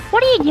 Wait.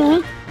 What are you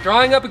doing?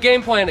 Drawing up a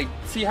game plan to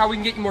see how we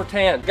can get you more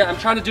tan. I'm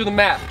trying to do the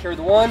math. Carry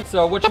the one.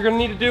 So what you're gonna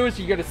need to do is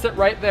you gotta sit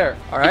right there.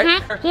 All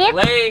right? Yep.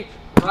 Lay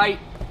right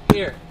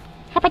here.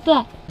 How about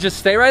that? Just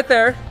stay right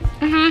there.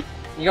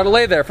 You gotta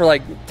lay there for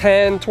like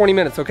 10, 20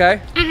 minutes,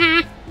 okay?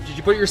 Did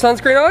you put your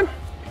sunscreen on?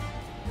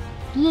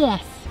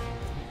 Yes.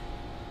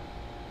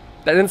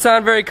 That didn't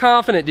sound very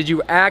confident. Did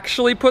you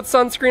actually put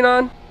sunscreen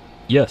on?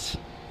 Yes.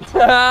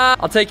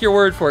 I'll take your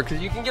word for it,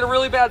 because you can get a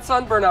really bad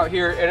sunburn out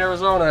here in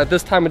Arizona at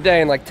this time of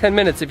day in like 10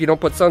 minutes if you don't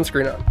put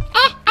sunscreen on.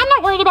 I'm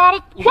not worried about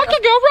it. What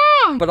could go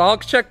wrong? But I'll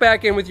check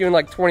back in with you in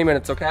like 20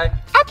 minutes, okay?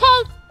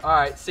 Okay. All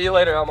right, see you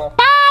later, Elmo.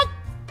 Bye.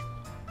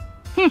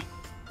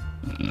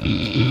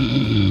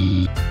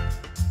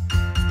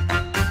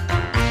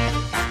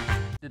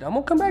 Did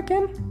Elmo come back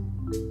in?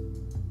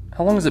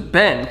 How long has it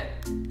been?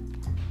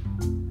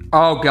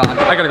 Oh God,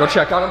 I gotta go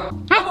check on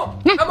him. Elmo!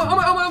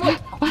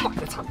 Oh, fuck,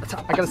 that's hot.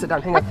 I gotta sit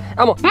down, hang on.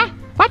 Elmo.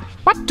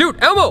 What?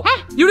 Dude, Elmo!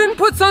 You didn't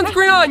put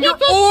sunscreen on, you're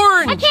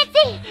orange! I can't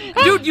see.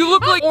 Dude, you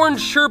look like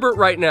orange sherbet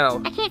right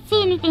now. I can't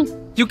see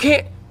anything. You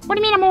can't. What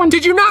do you mean I'm orange?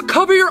 Did you not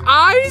cover your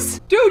eyes?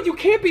 Dude, you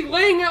can't be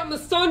laying out in the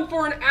sun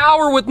for an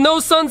hour with no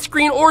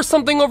sunscreen or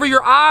something over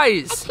your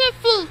eyes. I can't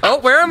see. Oh,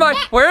 where am I?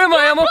 Where am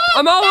I, Elmo?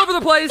 I'm all over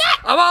the place.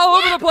 I'm all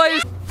over the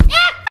place.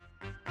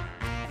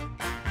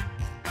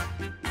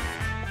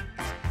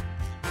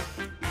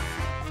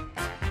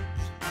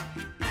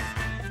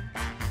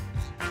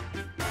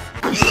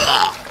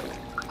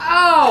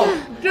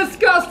 Ow!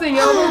 Disgusting,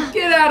 Elmo.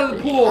 Get out of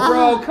the pool,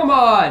 bro. Come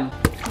on.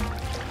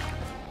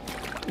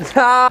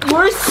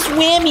 We're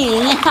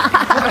swimming.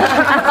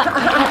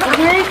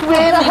 We're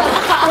swimming.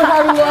 We're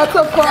having lots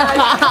of fun.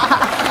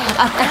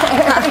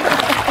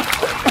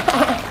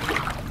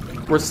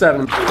 We're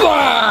 7.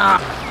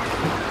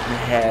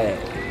 Hey.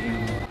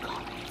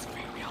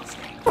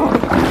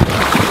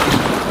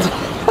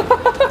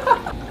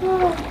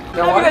 If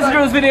you guys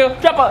enjoyed this video,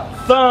 drop a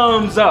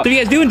thumbs up. If you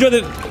guys do enjoy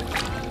the...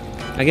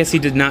 I guess he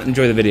did not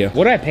enjoy the video.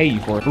 What did I pay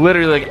you for?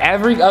 Literally, like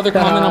every other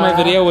comment on my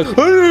video was, I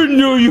didn't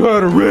know you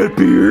had a red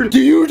beard. Do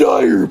you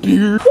dye your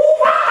beard?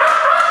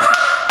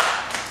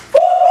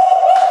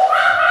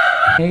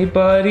 Hey,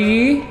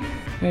 buddy.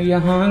 Are you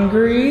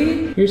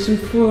hungry? Here's some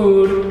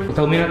food. They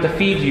told me not to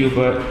feed you,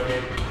 but...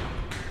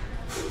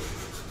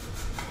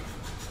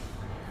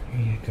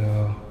 Here you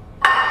go.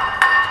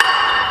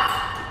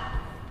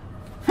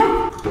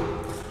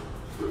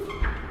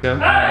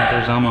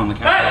 There's Elmo on the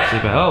couch. Hey!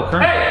 Oh,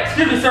 Kermit. Hey,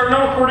 excuse me, sir.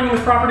 No recording in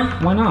this property.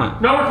 Why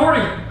not? No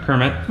recording.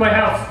 Kermit. It's my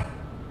house.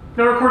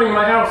 No recording in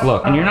my house.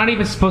 Look, and you're not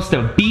even supposed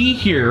to be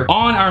here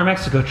on our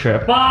Mexico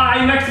trip.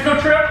 My Mexico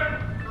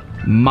trip.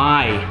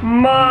 My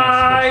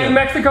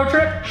Mexico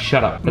trip.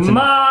 Shut up.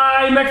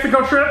 My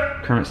Mexico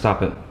trip. Kermit,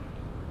 stop it.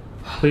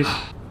 Please. You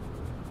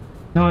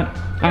know what?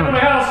 Get out of my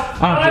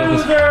house. I don't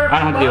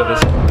have to deal with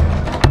this.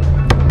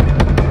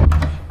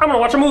 I'm gonna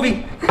watch a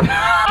movie.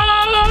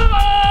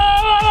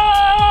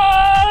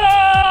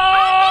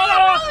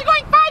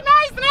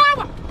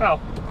 Oh,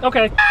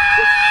 okay.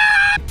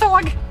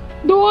 Dog.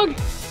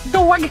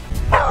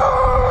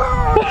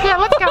 Yeah,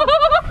 let's go.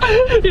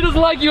 He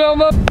doesn't like you,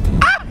 Elmo.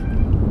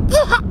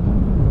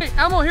 Hey,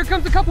 Elmo, here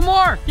comes a couple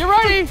more. Get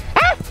ready.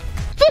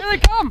 Here they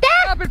come.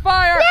 Rapid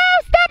fire. No,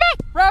 stop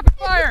it. Rapid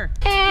fire.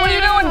 What are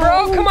you doing,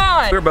 bro? Come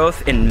on. We're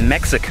both in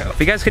Mexico. If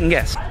you guys couldn't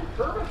guess. I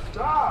don't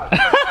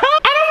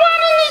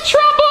want any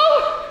trouble.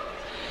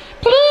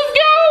 Please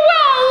go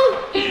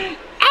away.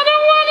 I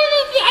don't want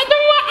anything. I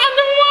don't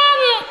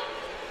want it.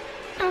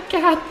 Oh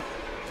God.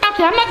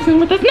 Okay, I'm not dealing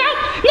with this. No, I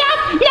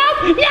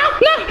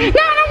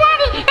don't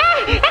want it.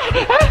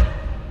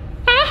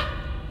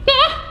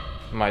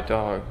 My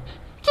dog.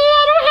 I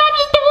don't have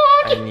your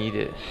dog. I need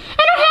it.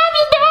 I don't have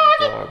your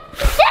dog.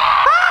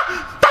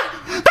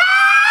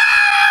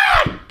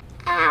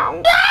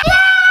 Ow.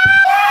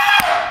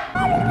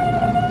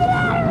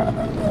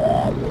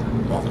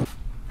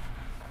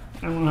 I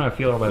don't know how I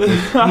feel about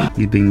this.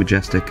 He's being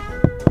majestic.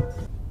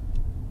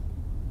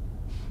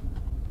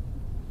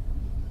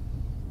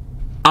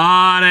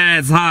 Oh,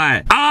 that's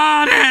hot.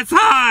 Oh, that's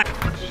hot.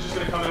 She's just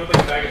gonna come in with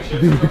like a bag of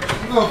chips.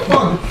 Oh,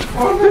 fuck.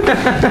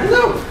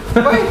 No.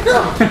 Wait,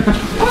 no.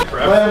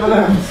 My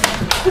M&M's.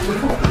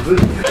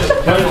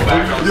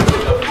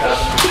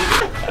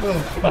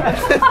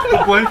 The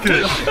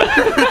blanket.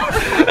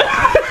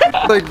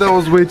 Like, that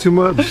was way too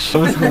much. That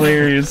was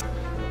hilarious.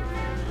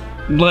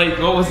 Like,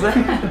 what was that?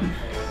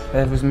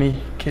 That was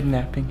me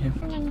kidnapping him.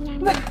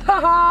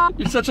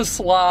 You're such a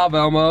slob,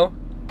 Elmo.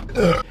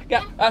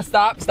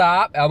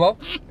 Stop, Elmo.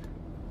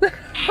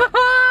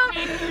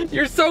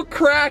 You're so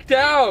cracked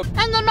out.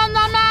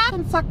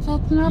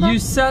 You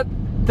set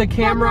the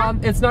camera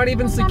on. It's not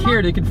even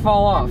secured. It could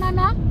fall off. My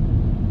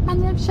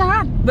name's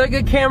Sean.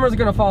 The camera's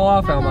gonna fall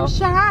off, Elmo.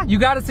 Sean. You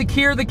gotta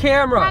secure the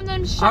camera. My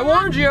name's Sean. I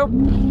warned you.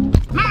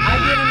 I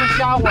get in the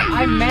shower,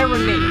 I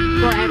marinate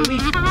for at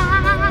least...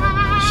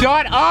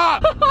 Shut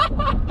up!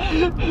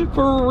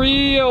 For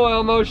real,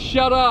 Elmo,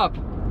 shut up.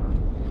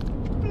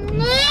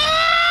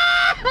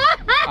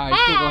 Alright,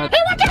 go ahead.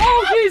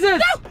 Oh,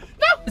 Jesus!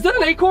 No! Is that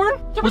an acorn?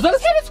 Was that a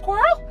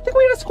squirrel? I think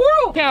we had a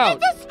squirrel.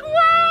 Count. It's a squirrel!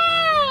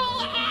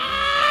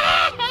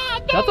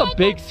 That's a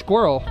big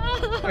squirrel.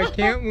 I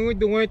can't move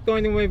the one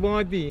thorn in my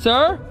body.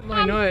 Sir?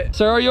 My nut.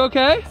 Sir, are you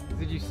okay?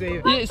 Did you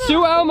say Yeah,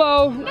 sue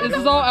Elmo. This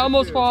is all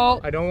Elmo's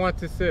fault. I don't want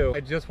to sue.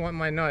 I just want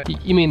my nut.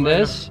 You mean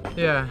this?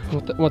 Yeah.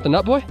 Want the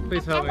nut, boy?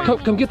 Please help me.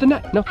 Come get the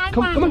nut. No,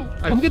 come on.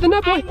 Come get the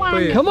nut, boy.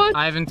 Please. Come on.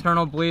 I have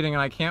internal bleeding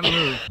and I can't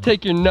move.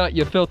 Take your nut,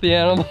 you filthy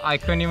animal. I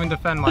couldn't even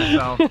defend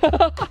myself.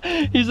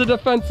 He's a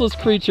defenseless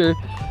creature.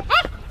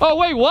 Oh,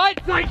 wait, what?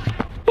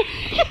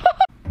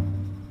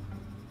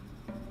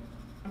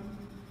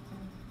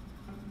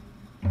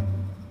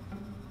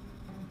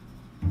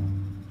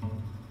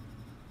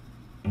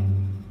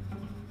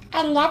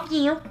 I love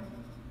you.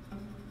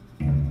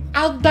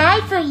 I'd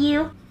die for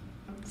you.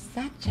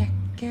 Such a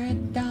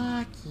good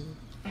doggy.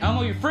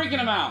 Elmo, you're freaking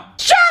him out.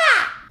 Shut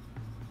up!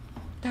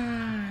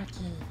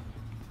 Doggy.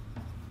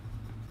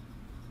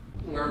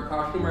 We're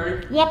costume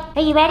ready? Yep,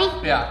 are you ready?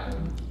 Yeah.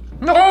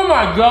 Oh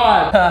my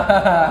God!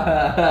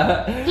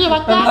 Do you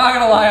like that? I'm not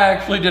gonna lie, I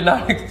actually did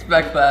not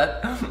expect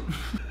that.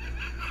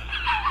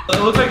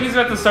 It looks like he's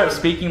about to start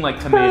speaking like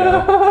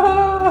tomato.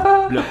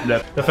 Blip,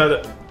 blip. The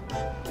feather.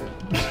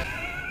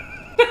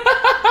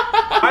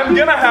 I'm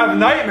gonna have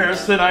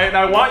nightmares tonight, and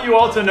I want you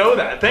all to know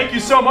that. Thank you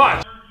so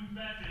much.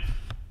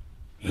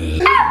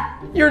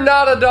 You're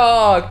not a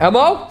dog.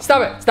 Elmo,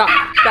 stop it. Stop.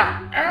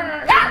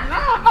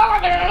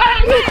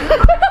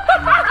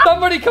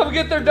 Somebody come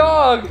get their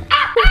dog.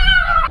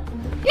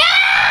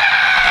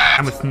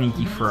 I'm a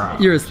sneaky frog.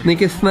 You're a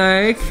sneaky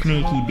snake.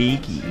 Sneaky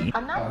beaky.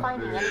 I'm not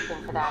finding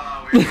anything for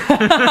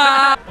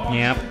that.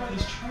 Yep.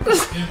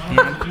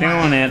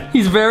 Doing it.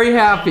 He's very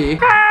happy.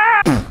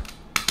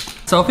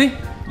 Sophie?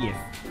 Yes.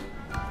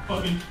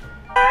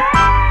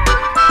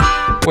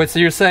 Wait, so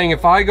you're saying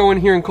if I go in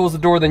here and close the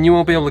door, then you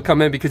won't be able to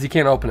come in because you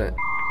can't open it?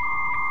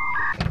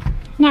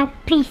 No,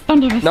 please, don't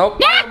do this.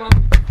 Nope.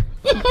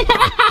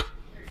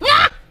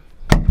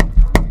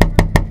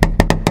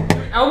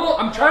 Elmo,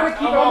 I'm trying to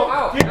keep Elmo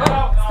out. No,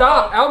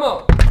 stop,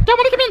 Elmo. Don't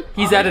want to come in.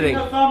 He's editing.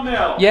 The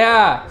thumbnail.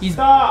 Yeah, he's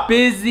Stop.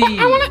 busy.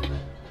 I want to...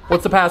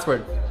 What's the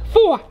password?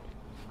 4.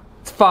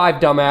 It's 5,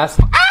 dumbass.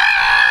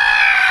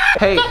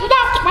 Hey,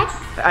 What?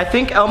 I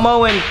think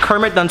Elmo and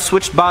Kermit done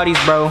switched bodies,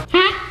 bro.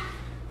 Huh?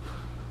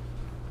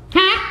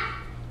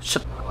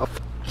 Shut up.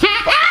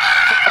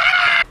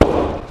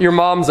 Your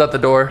mom's at the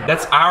door.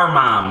 That's our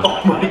mom.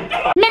 Oh my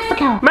God.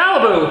 Mexico.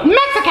 Malibu.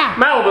 Mexico.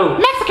 Malibu.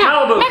 Mexico.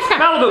 Malibu. Mexico.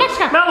 Malibu.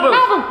 Mexico. Malibu.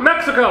 Malibu.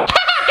 Mexico.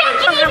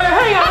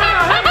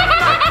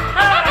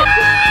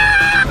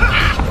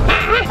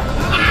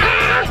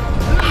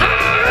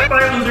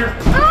 Bye, loser.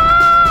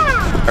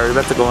 Are we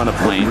about to go on a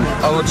plane?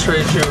 I will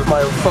trade you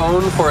my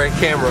phone for a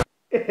camera.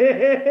 Look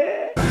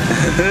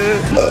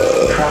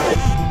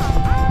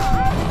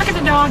at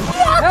the dog.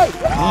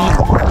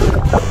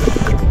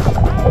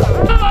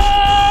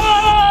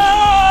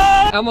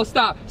 Elmo,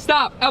 stop.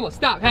 Stop. Elmo,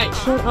 stop. Hey.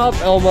 Shut up,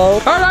 Elmo.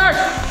 Harder!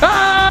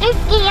 Ah! I'm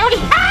scared.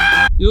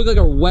 Ah! You look like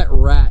a wet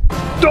rat.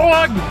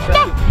 Dog!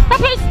 No, my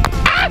face.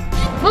 Ah!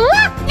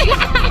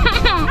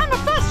 I'm a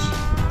fish.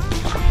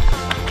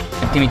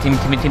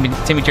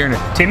 Timmy Turner.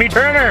 Timmy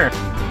Turner!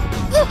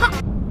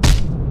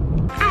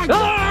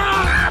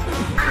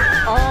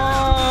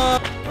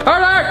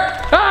 Harder!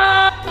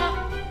 Ah!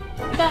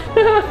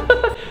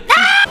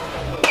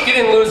 Get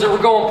in, loser.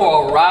 We're going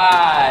for a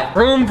ride.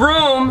 Vroom,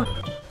 vroom.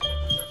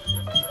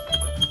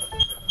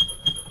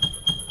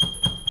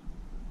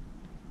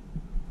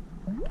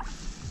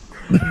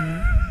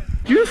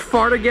 Did you just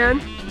fart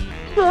again?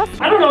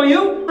 I don't know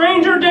you.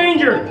 Stranger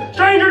danger.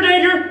 Stranger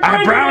danger. I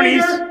have Stranger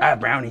brownies. danger. I have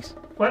brownies.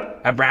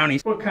 What? I have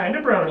brownies. What kind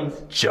of brownies?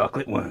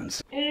 Chocolate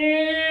ones. Ew,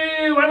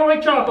 I don't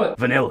like chocolate.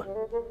 Vanilla.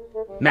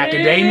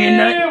 Macadamia Ew,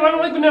 nut. I don't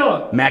like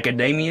vanilla.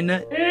 Macadamia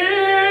nut. Ew,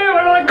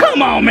 I don't like.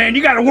 Come on, man.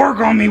 You gotta work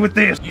on me with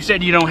this. You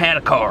said you don't have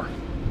a car.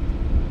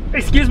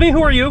 Excuse me,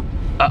 who are you?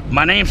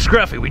 My name's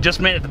Scruffy. We just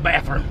met at the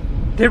bathroom.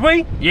 Did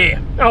we? Yeah.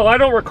 Oh, I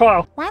don't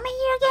recall. Why am I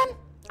here again?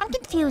 I'm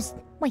confused.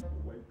 Wait.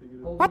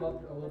 What?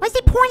 Why's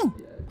he pointing?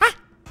 Huh?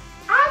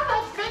 I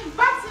like big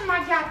butts in my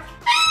guts.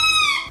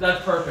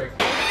 That's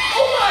perfect.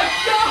 Oh my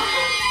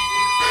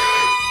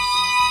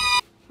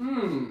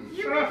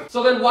God!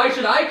 So then why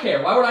should I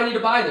care? Why would I need to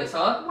buy this,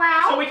 huh?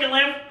 Wow. So we can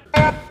live.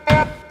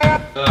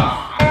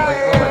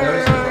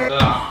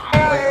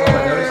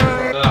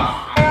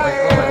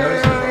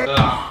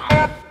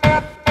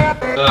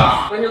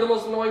 Want to hear the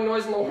most annoying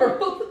noise in the world?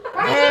 Blew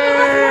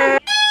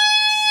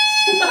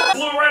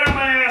right on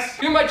my ass.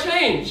 Give me my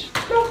change.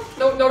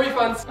 No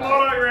refunds. Blow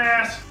out your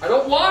ass. I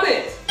don't want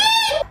it.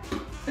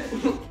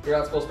 You're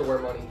not supposed to wear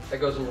money. That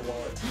goes in your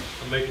wallet.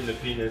 I'm making the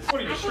penis.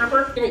 What are you, a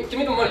stripper? Give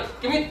me the money.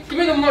 Give me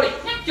the money.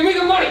 Give me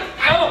the money.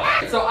 Oh.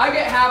 So I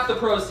get half the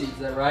proceeds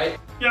then, right?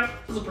 Yep.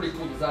 This is a pretty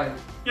cool design.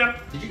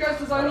 Yep. Did you guys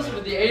design this or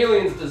did the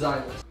aliens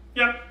design this?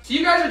 Yep. So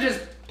you guys are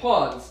just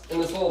pawns in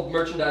this whole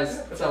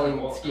merchandise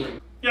selling scheme.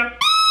 Yep.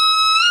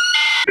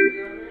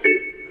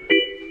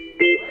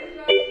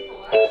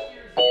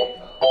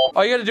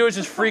 All you gotta do is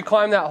just free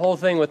climb that whole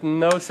thing with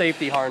no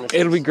safety harness.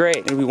 It'll be great.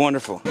 It'll be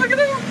wonderful. Look at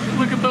him!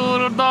 Look at the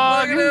little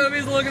dog! Look at him,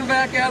 he's looking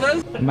back at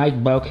us.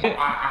 Mike Boke.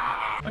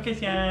 Okay,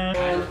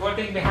 Sam.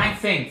 Recording behind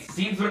scenes.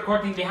 Scenes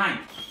recording behind.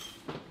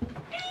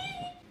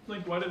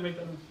 Like, why did it make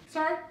that?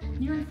 Sir,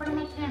 you're in front of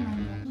my camera.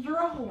 You're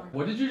a whore.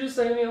 What did you just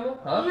say to me, Emma?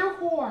 Huh? You're a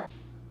whore.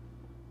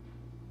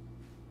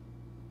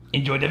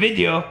 Enjoy the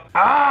video.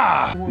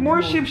 Ah!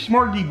 More ship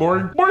smarty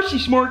board. More she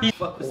smarty.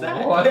 What was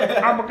that?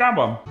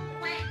 Abba.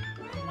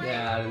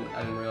 Yeah,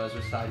 I didn't realize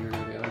which side you were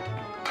gonna be on.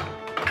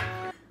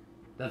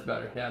 That's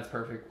better. Yeah, it's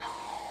perfect.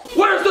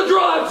 Where's the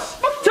drugs?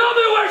 Tell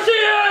me where she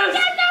is!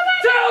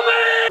 Tell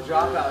me!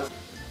 Dropouts.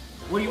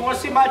 What, do you want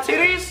to see my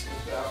titties?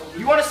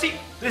 You want to see?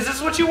 Is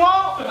this what you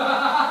want?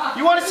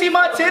 You want to see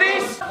my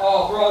titties?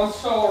 Oh, bro, I'm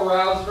so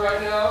aroused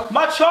right now.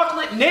 My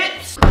chocolate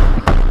nips?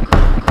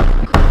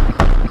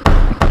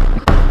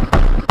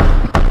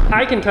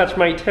 I can touch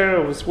my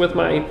toes with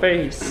my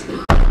face.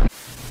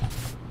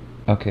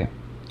 Okay,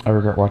 I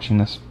regret watching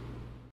this.